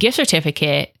gift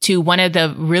certificate to one of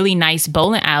the really nice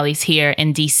bowling alleys here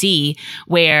in DC,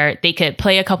 where they could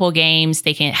play a couple games,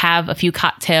 they can have a few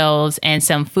cocktails and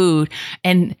some food.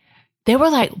 And they were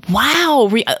like, wow,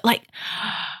 I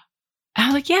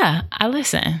was like, yeah, I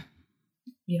listen.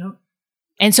 Yep.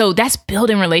 And so that's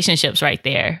building relationships right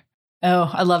there.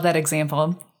 Oh, I love that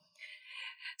example.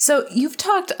 So you've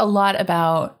talked a lot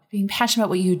about being passionate about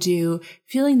what you do,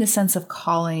 feeling the sense of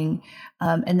calling,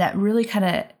 and that really kind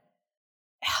of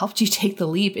helped you take the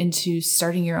leap into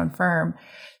starting your own firm.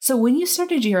 So when you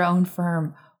started your own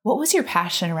firm, what was your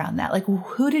passion around that? Like,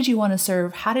 who did you want to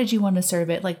serve? How did you want to serve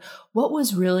it? Like, what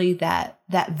was really that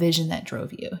vision that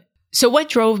drove you? So what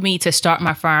drove me to start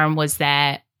my firm was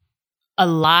that a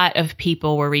lot of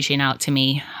people were reaching out to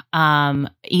me,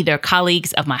 either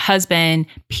colleagues of my husband,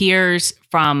 peers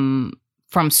from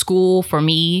school for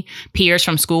me, peers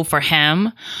from school for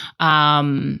him.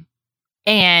 And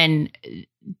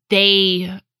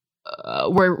they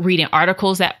were reading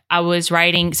articles that I was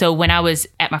writing. So when I was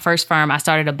at my first firm, I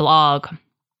started a blog.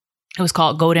 It was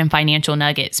called Golden Financial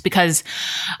Nuggets, because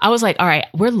I was like, all right,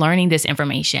 we're learning this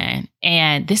information,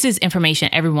 and this is information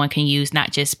everyone can use,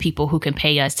 not just people who can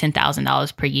pay us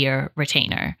 $10,000 per year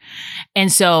retainer. And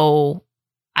so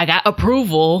I got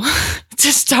approval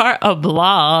to start a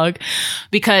blog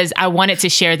because I wanted to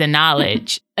share the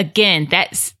knowledge. Again,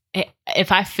 that's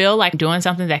if I feel like doing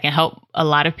something that can help a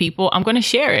lot of people, I'm going to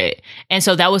share it. And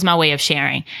so that was my way of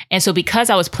sharing. And so because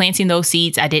I was planting those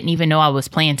seeds, I didn't even know I was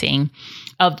planting,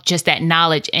 of just that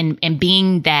knowledge and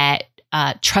being that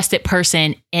trusted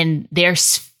person in their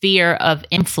sphere of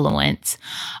influence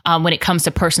when it comes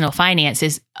to personal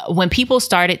finances. When people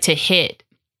started to hit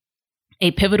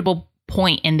a pivotal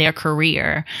point in their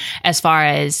career, as far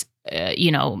as,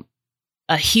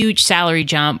 a huge salary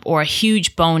jump or a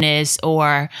huge bonus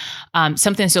or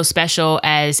something so special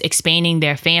as expanding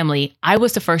their family, I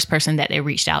was the first person that they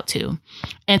reached out to.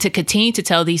 And to continue to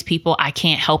tell these people, I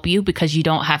can't help you because you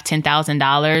don't have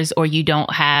 $10,000 or you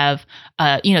don't have,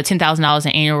 $10,000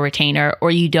 in annual retainer, or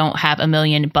you don't have $1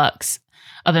 million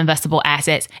of investable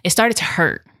assets. It started to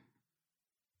hurt.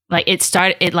 It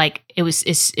started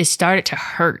to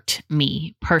hurt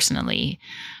me personally,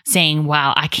 saying,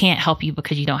 wow, I can't help you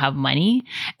because you don't have money.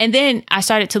 And then I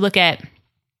started to look at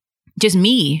just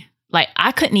me. Like,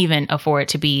 I couldn't even afford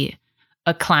to be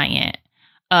a client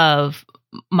of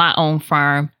my own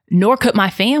firm, nor could my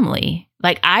family.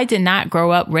 Like, I did not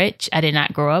grow up rich. I did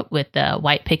not grow up with the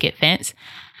white picket fence.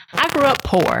 I grew up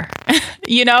poor,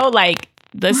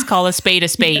 let's call a spade a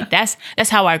spade. Yeah. That's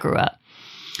how I grew up.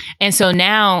 And so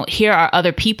now here are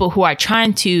other people who are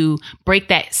trying to break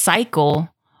that cycle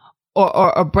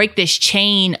or break this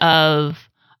chain of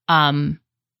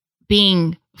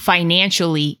being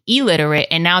financially illiterate.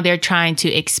 And now they're trying to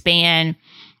expand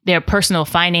their personal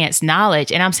finance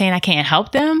knowledge. And I'm saying I can't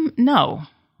help them? No,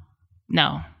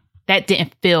 that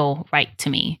didn't feel right to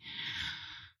me.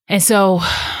 And so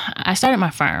I started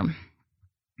my firm.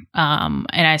 And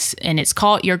it's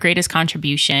called Your Greatest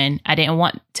Contribution. I didn't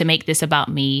want to make this about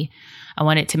me. I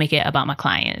wanted to make it about my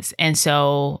clients. And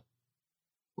so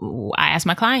I asked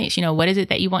my clients, what is it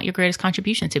that you want your greatest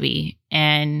contribution to be?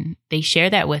 And they share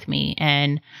that with me.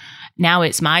 And now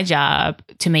it's my job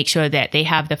to make sure that they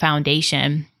have the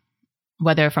foundation,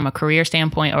 whether from a career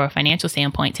standpoint or a financial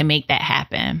standpoint, to make that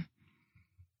happen.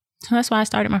 So that's why I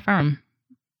started my firm,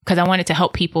 because I wanted to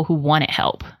help people who wanted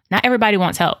help. Not everybody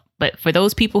wants help. But for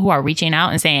those people who are reaching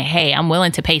out and saying, hey, I'm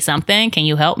willing to pay something. Can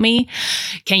you help me?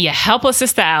 Can you help a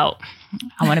sister out?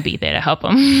 I want to be there to help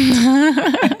them.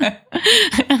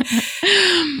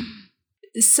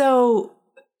 So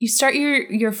you start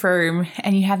your firm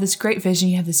and you have this great vision.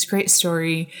 You have this great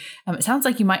story. It sounds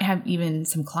like you might have even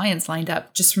some clients lined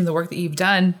up just from the work that you've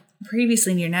done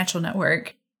previously in your natural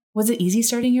network. Was it easy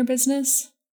starting your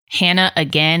business? Hannah,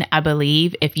 again, I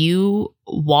believe if you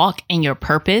walk in your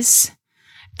purpose,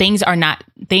 things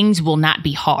will not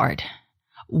be hard.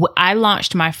 I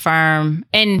launched my firm,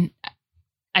 and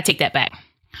I take that back.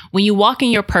 When you walk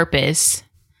in your purpose,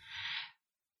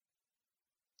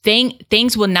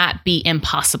 things will not be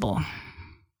impossible.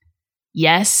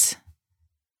 Yes,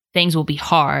 things will be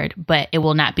hard, but it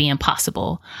will not be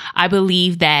impossible. I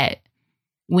believe that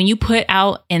when you put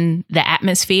out in the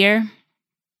atmosphere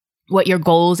what your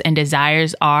goals and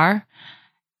desires are,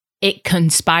 it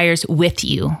conspires with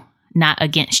you, not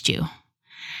against you.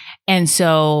 And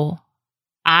so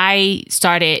I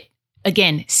started,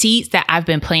 again, seeds that I've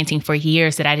been planting for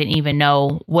years that I didn't even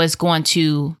know was going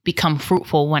to become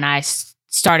fruitful when I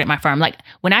started my firm. Like,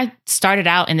 when I started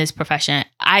out in this profession,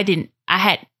 I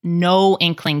had no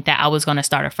inkling that I was going to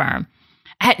start a firm.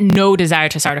 I had no desire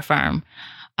to start a firm.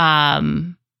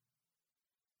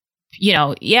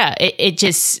 It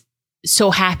just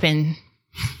so happened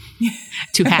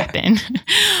to happen.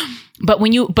 But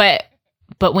when you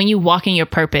walk in your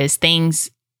purpose, things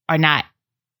are not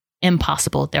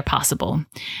impossible. They're possible.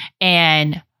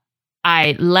 And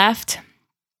I left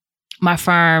my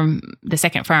firm, the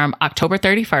second firm, October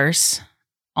 31st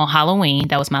on Halloween.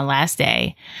 That was my last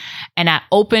day. And I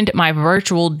opened my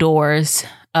virtual doors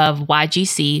of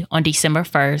YGC on December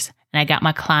 1st. And I got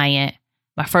my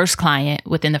first client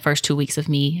within the first 2 weeks of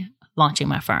me launching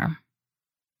my firm.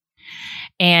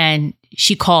 And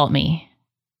she called me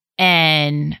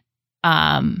and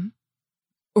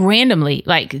randomly,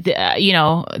 I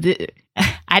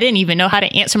didn't even know how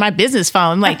to answer my business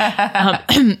phone. Like,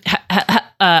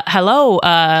 hello,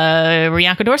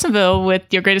 Rianka Dorsonville with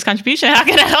Your Greatest Contribution. How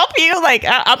can I help you? Like,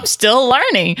 I'm still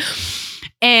learning.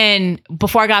 And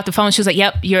before I got off the phone, she was like,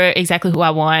 yep, you're exactly who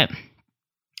I want.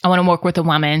 I want to work with a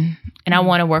woman, and I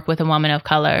want to work with a woman of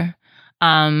color.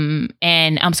 And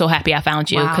I'm so happy I found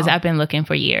you, because I've been looking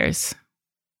for years.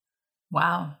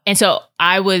 Wow. And so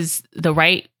I was the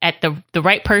right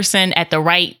person at the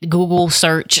right Google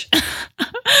search.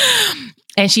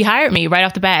 And she hired me right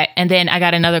off the bat. And then I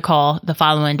got another call the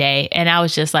following day. And I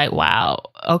was just like, wow,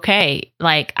 okay.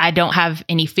 Like, I don't have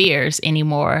any fears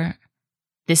anymore.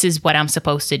 This is what I'm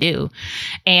supposed to do.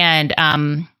 And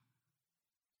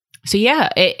So yeah,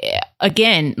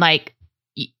 again, like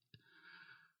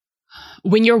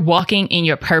when you're walking in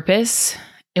your purpose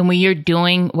and when you're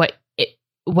doing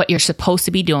what you're supposed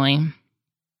to be doing,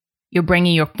 you're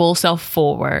bringing your full self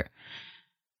forward,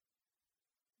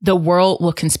 the world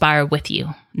will conspire with you,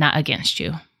 not against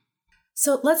you.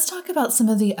 So let's talk about some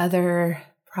of the other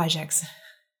projects,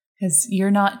 because you're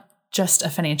not just a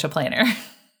financial planner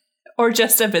or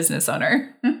just a business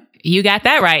owner. You got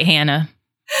that right, Hannah.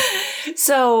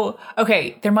 So,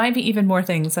 okay, there might be even more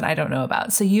things that I don't know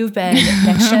about. So you've been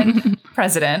NextGen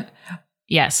president.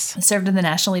 Yes. Served in the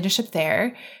national leadership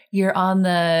there. You're on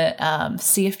the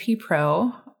CFP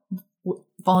Pro,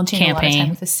 volunteering a lot of time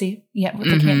with the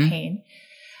the campaign.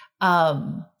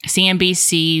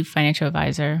 CNBC financial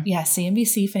advisor. Yeah,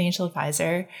 CNBC financial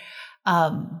advisor.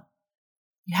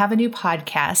 You have a new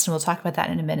podcast, and we'll talk about that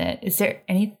in a minute. Is there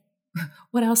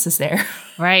what else is there?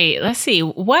 Right. Let's see.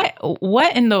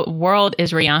 What in the world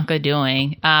is Rianka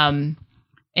doing? And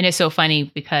it's so funny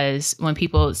because when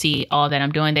people see all that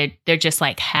I'm doing, they're just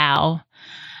like, how?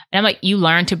 And I'm like, you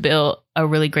learn to build a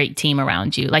really great team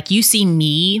around you. Like, you see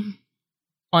me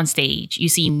on stage, you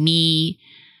see me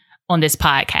on this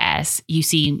podcast, you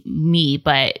see me,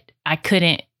 but I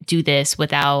couldn't do this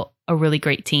without a really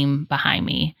great team behind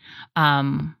me.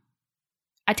 I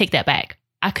take that back.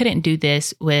 I couldn't do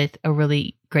this with a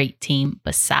really great team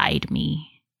beside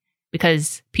me,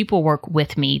 because people work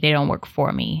with me. They don't work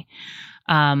for me.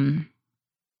 And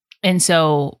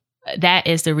so that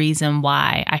is the reason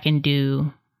why I can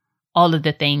do all of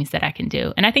the things that I can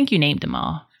do. And I think you named them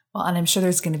all. Well, and I'm sure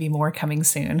there's going to be more coming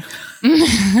soon.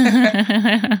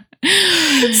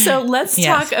 So let's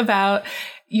talk about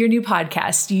your new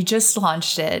podcast. You just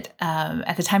launched it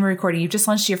at the time of recording. You just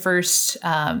launched your first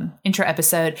intro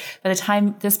episode. By the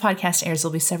time this podcast airs,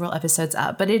 there'll be several episodes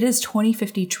up, but it is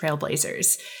 2050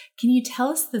 Trailblazers. Can you tell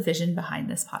us the vision behind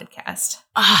this podcast?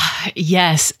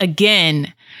 Yes.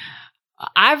 Again,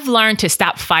 I've learned to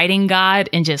stop fighting God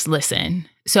and just listen.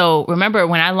 So remember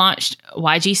when I launched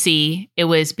YGC, it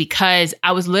was because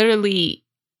I was literally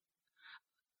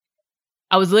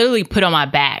put on my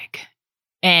back,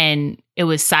 and it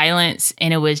was silence,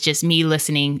 and it was just me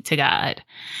listening to God.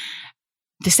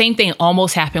 The same thing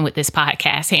almost happened with this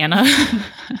podcast, Hannah,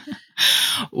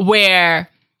 where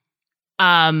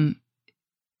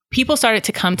people started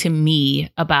to come to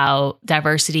me about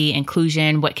diversity,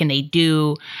 inclusion, what can they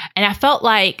do? And I felt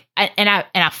like,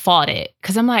 I fought it,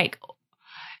 because I'm like,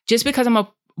 just because I'm a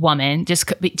woman, just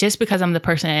because I'm a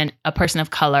person of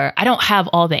color, I don't have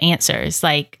all the answers.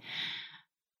 Like,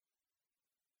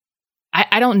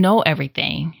 I don't know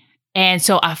everything. And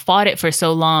so I fought it for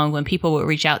so long when people would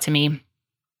reach out to me,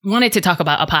 wanted to talk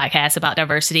about a podcast about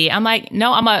diversity. I'm like,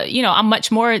 no, I'm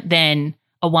much more than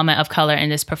a woman of color in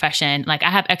this profession. Like, I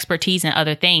have expertise in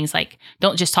other things. Like,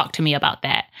 don't just talk to me about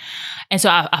that. And so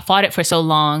I fought it for so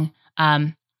long.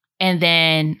 And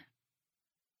then,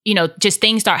 just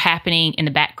things start happening in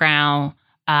the background.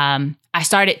 I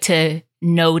started to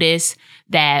notice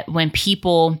that when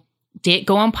people did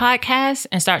go on podcasts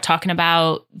and start talking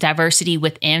about diversity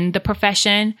within the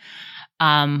profession,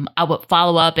 I would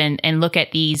follow up and look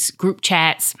at these group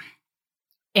chats,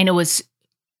 and it was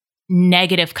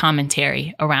negative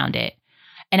commentary around it.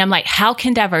 And I'm like, how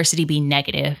can diversity be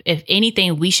negative? If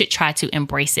anything, we should try to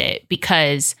embrace it,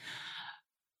 because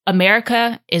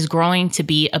America is growing to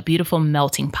be a beautiful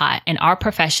melting pot, and our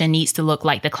profession needs to look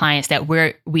like the clients that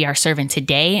we are serving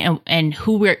today, and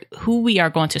who we are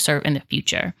going to serve in the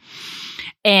future.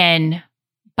 And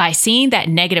by seeing that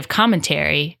negative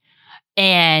commentary,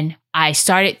 and I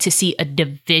started to see a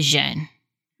division.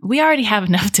 We already have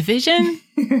enough division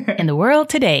in the world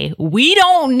today. We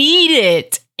don't need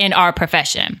it in our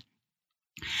profession.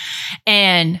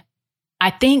 And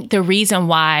I think the reason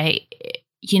why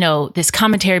this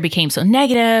commentary became so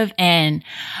negative, and,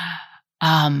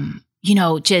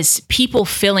 just people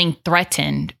feeling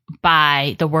threatened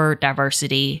by the word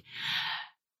diversity.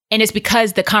 And it's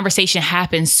because the conversation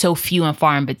happens so few and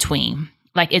far in between.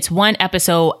 Like, it's one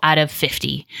episode out of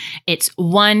 50. It's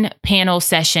one panel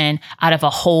session out of a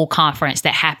whole conference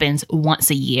that happens once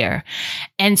a year.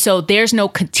 And so there's no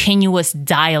continuous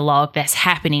dialogue that's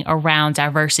happening around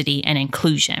diversity and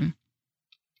inclusion.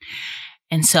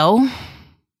 And so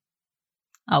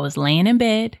I was laying in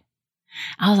bed.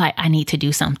 I was like, I need to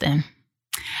do something.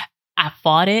 I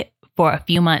fought it for a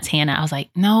few months, Hannah. I was like,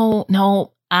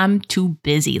 no, I'm too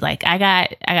busy. Like, I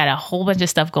got a whole bunch of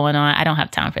stuff going on. I don't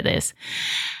have time for this.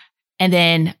 And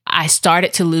then I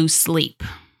started to lose sleep,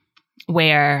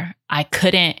 where I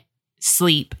couldn't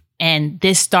sleep. And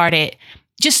this started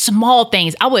just small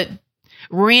things. I would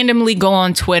randomly go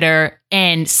on Twitter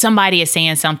and somebody is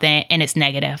saying something and it's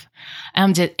negative.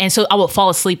 And so I would fall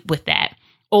asleep with that.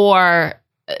 Or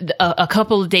a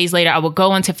couple of days later, I would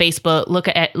go onto Facebook, look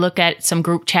at some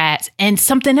group chats and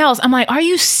something else. I'm like, are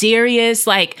you serious?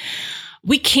 Like,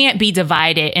 we can't be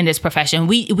divided in this profession.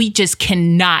 We just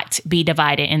cannot be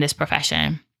divided in this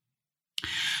profession.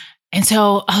 And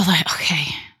so I was like, okay,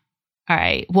 all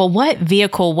right, well, what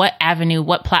vehicle, what avenue,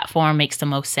 what platform makes the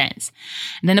most sense?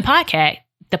 And then the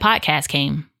podcast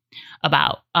came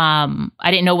about. I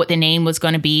didn't know what the name was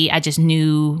going to be. I just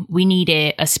knew we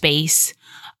needed a space,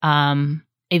 a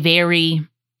very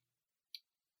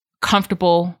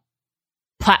comfortable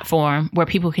platform where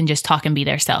people can just talk and be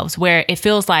themselves, where it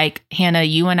feels like, Hannah,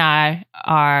 you and I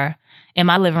are in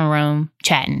my living room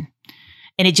chatting.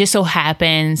 And it just so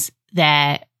happens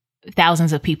that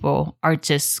thousands of people are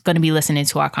just going to be listening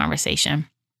to our conversation.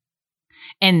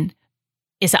 And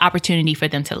it's an opportunity for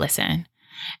them to listen.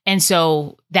 And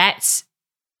so that's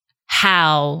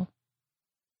how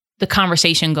the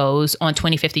conversation goes on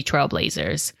 2050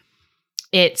 Trailblazers.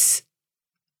 It's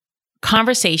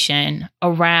conversation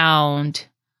around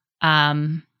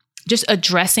just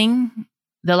addressing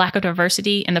the lack of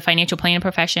diversity in the financial planning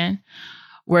profession.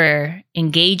 We're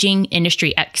engaging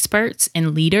industry experts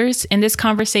and leaders in this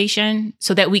conversation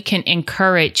so that we can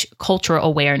encourage cultural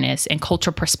awareness and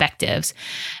cultural perspectives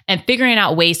and figuring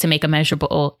out ways to make a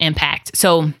measurable impact.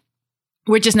 So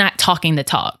we're just not talking the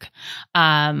talk.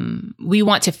 We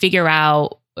want to figure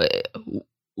out,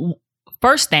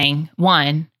 first thing,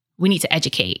 one, we need to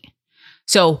educate.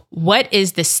 So what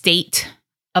is the state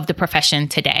of the profession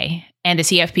today? And the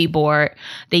CFP board,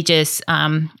 they just,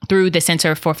 through the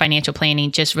Center for Financial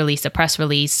Planning, just released a press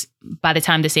release by the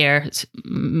time this airs,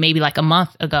 maybe like a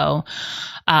month ago,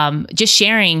 just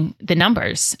sharing the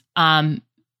numbers. And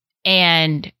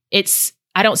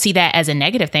I don't see that as a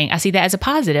negative thing. I see that as a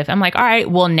positive. I'm like, all right,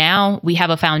 well, now we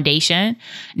have a foundation.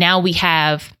 Now we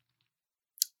have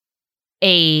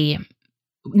the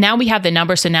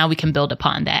numbers. So now we can build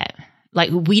upon that.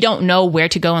 Like, we don't know where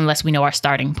to go unless we know our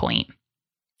starting point.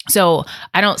 So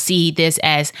I don't see this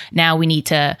as now we need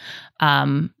to,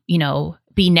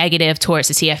 be negative towards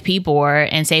the CFP board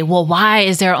and say, well, why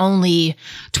is there only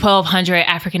 1,200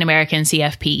 African-American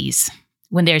CFPs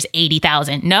when there's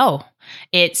 80,000? No,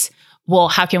 it's, well,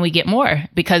 how can we get more?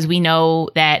 Because we know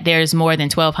that there's more than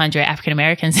 1,200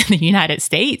 African-Americans in the United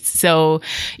States. So,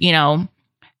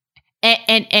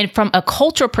 and from a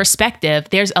cultural perspective,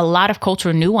 there's a lot of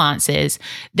cultural nuances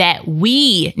that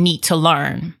we need to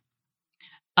learn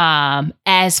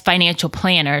as financial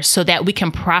planners so that we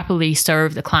can properly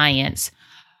serve the clients,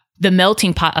 the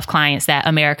melting pot of clients that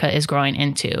America is growing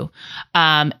into.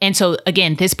 And so,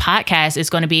 again, this podcast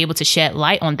is going to be able to shed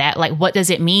light on that. Like, what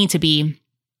does it mean to be,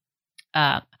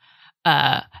 to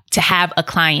have a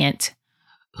client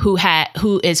who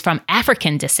is from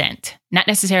African descent, not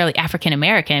necessarily African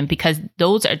American, because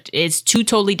it's two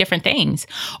totally different things,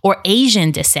 or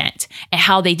Asian descent and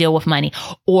how they deal with money,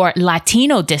 or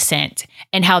Latino descent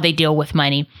and how they deal with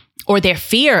money, or their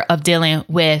fear of dealing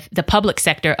with the public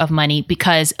sector of money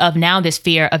because of now this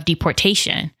fear of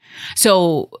deportation.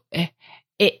 So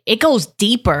it goes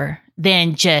deeper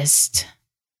than just,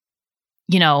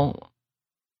 the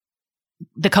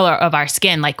color of our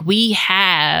skin. Like, we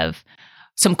have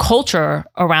some culture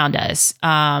around us,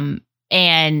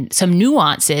 and some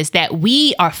nuances that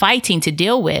we are fighting to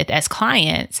deal with as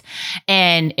clients.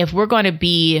 And if we're going to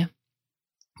be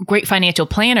great financial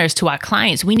planners to our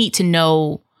clients, we need to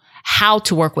know how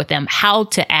to work with them, how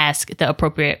to ask the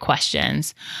appropriate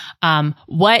questions,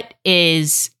 what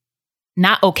is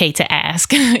not okay to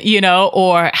ask,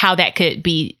 or how that could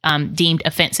be deemed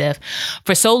offensive.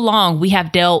 For so long, we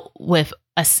have dealt with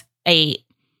a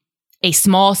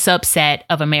small subset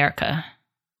of America.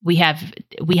 We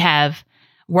have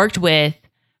worked with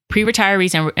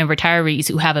pre-retirees and retirees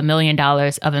who have $1 million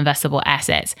of investable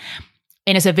assets.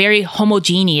 And it's a very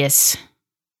homogeneous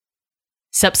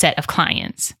subset of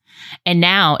clients. And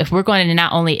now, if we're going to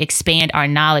not only expand our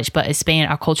knowledge, but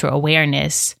expand our cultural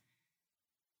awareness,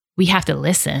 we have to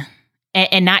listen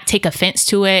and not take offense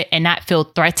to it and not feel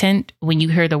threatened when you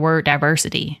hear the word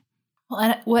diversity. Well,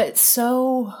 and what's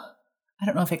so, I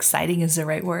don't know if exciting is the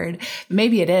right word.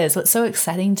 Maybe it is. What's so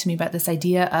exciting to me about this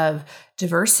idea of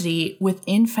diversity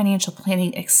within financial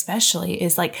planning, especially,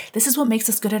 is like, this is what makes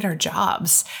us good at our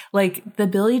jobs. Like, the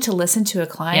ability to listen to a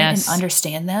client and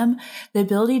understand them, the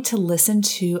ability to listen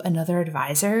to another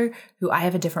advisor who I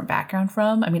have a different background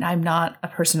from. I mean, I'm not a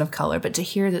person of color, but to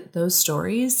hear those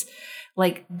stories,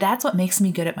 like, that's what makes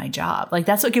me good at my job. Like,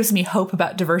 that's what gives me hope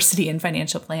about diversity in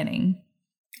financial planning.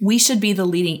 We should be the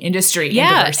leading industry in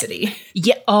diversity.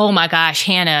 Yeah. Oh my gosh,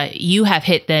 Hannah, you have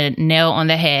hit the nail on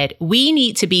the head. We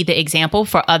need to be the example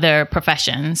for other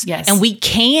professions. Yes. And we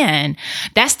can.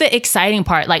 That's the exciting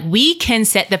part. Like, we can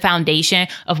set the foundation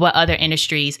of what other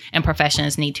industries and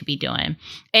professions need to be doing.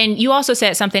 And you also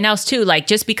said something else too, like,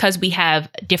 just because we have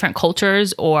different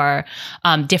cultures or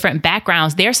different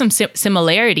backgrounds, there are some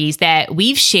similarities that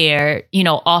we've shared,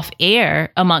 off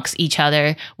air amongst each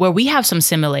other, where we have some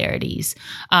similarities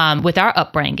with our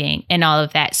upbringing and all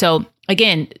of that. So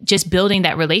again, just building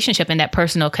that relationship and that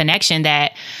personal connection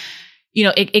that,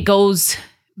 it goes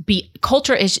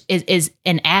culture is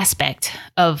an aspect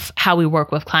of how we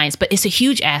work with clients, but it's a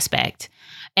huge aspect.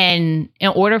 And in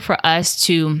order for us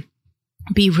to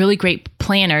be really great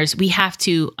planners, we have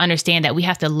to understand that we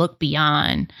have to look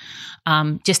beyond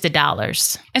just the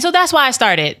dollars. And so that's why I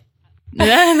started.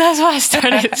 That's why I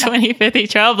started 2050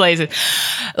 Trailblazers.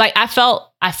 Like, I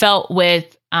felt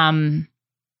with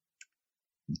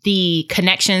the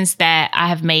connections that I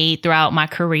have made throughout my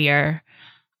career,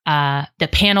 the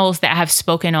panels that I have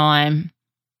spoken on,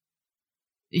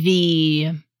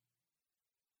 and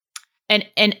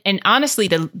honestly,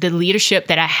 the leadership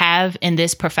that I have in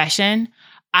this profession,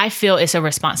 I feel it's a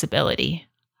responsibility.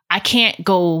 I can't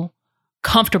go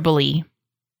comfortably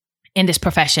in this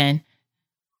profession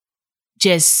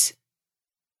just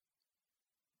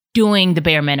doing the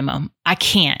bare minimum. I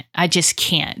can't. I just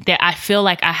can't. I feel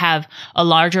like I have a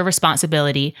larger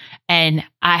responsibility, and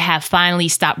I have finally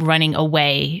stopped running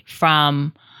away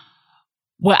from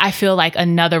what I feel like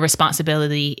another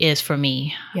responsibility is for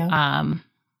me,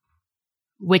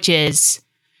 which is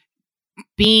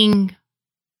being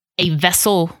a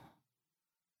vessel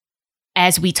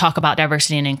as we talk about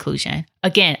diversity and inclusion.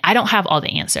 Again, I don't have all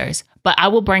the answers, but I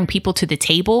will bring people to the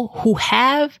table who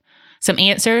have some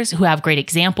answers, who have great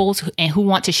examples, and who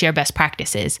want to share best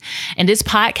practices. And this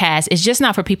podcast is just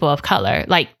not for people of color.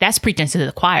 Like, that's preaching to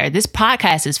the choir. This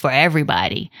podcast is for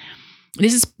everybody.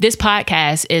 This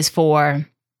podcast is for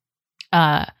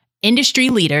industry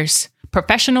leaders,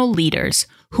 professional leaders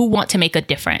who want to make a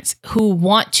difference, who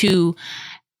want to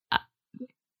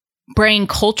bring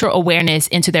cultural awareness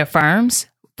into their firms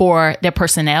for their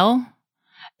personnel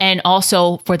and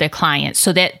also for their clients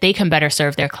so that they can better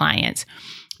serve their clients.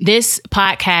 This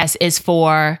podcast is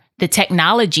for the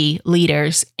technology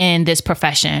leaders in this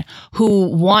profession who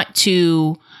want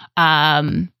to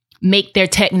make their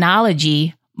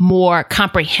technology more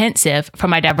comprehensive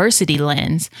from a diversity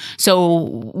lens.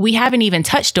 So we haven't even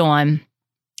touched on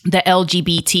the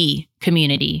LGBT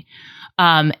community.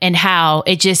 And how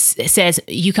it just says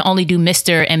you can only do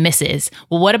Mr. and Mrs.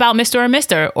 Well, what about Mr. and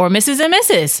Mr. or Mrs. and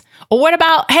Mrs.? Or what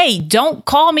about, hey, don't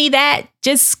call me that.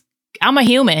 Just, I'm a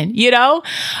human,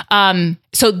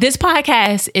 So this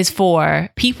podcast is for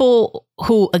people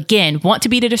who, again, want to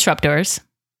be the disruptors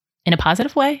in a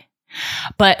positive way,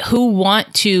 but who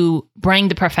want to bring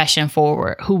the profession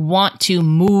forward, who want to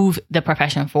move the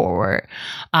profession forward.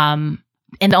 And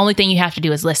the only thing you have to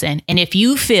do is listen. And if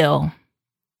you feel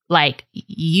like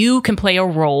you can play a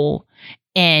role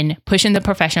in pushing the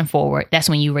profession forward, that's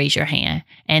when you raise your hand.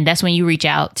 And that's when you reach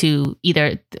out to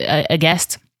either a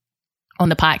guest on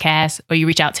the podcast or you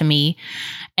reach out to me.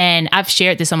 And I've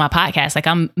shared this on my podcast. Like,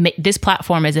 this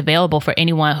platform is available for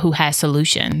anyone who has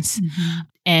solutions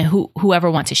and whoever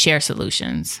wants to share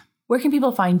solutions. Where can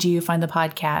people find you, find the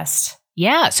podcast?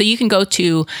 Yeah. So you can go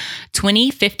to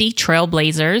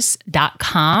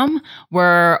 2050trailblazers.com.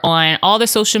 We're on all the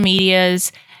social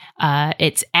medias.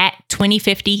 It's at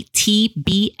 2050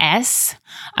 TBS.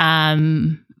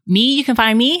 You can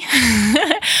find me.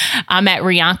 I'm at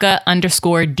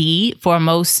Rianka_D for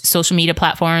most social media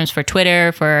platforms, for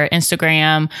Twitter, for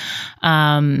Instagram,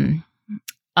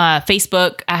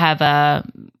 Facebook. I have a,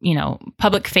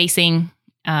 public facing,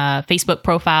 Facebook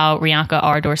profile, Rianka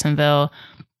R. Dorsonville.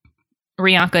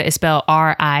 Rianka is spelled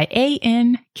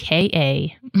RIANKA.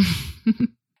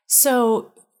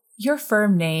 So your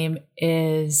firm name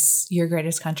is Your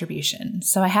Greatest Contribution.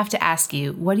 So I have to ask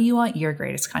you, what do you want your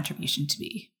greatest contribution to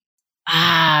be?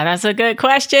 That's a good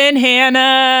question,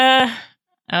 Hannah.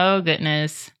 Oh,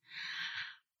 goodness.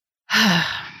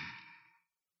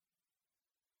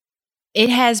 It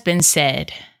has been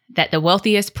said that the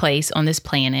wealthiest place on this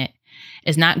planet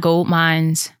is not gold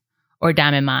mines or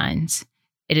diamond mines.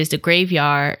 It is the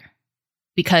graveyard,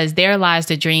 because there lies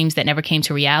the dreams that never came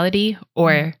to reality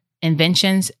or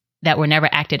inventions that were never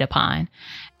acted upon.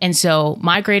 And so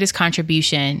my greatest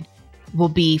contribution will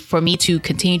be for me to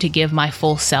continue to give my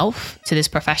full self to this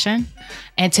profession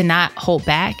and to not hold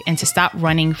back and to stop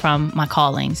running from my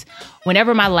callings.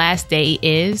 Whenever my last day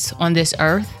is on this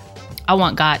earth, I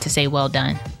want God to say, well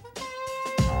done.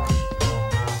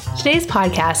 Today's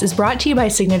podcast is brought to you by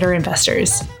Signature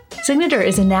Investors. Signature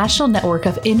is a national network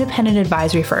of independent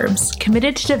advisory firms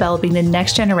committed to developing the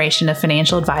next generation of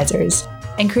financial advisors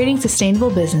and creating sustainable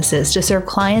businesses to serve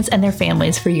clients and their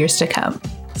families for years to come.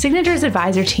 Signature's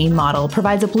advisor team model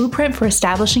provides a blueprint for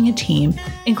establishing a team,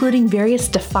 including various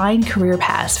defined career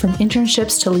paths from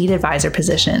internships to lead advisor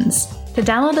positions. To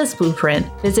download this blueprint,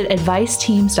 visit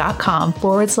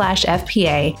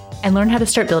adviceteams.com/FPA and learn how to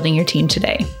start building your team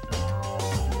today.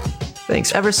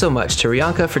 Thanks ever so much to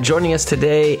Rianka for joining us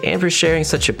today and for sharing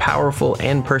such a powerful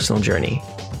and personal journey.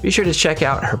 Be sure to check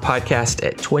out her podcast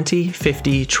at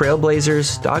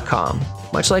 2050trailblazers.com.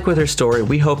 Much like with her story,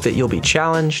 we hope that you'll be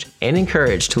challenged and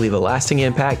encouraged to leave a lasting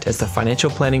impact as the financial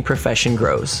planning profession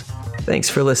grows. Thanks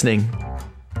for listening.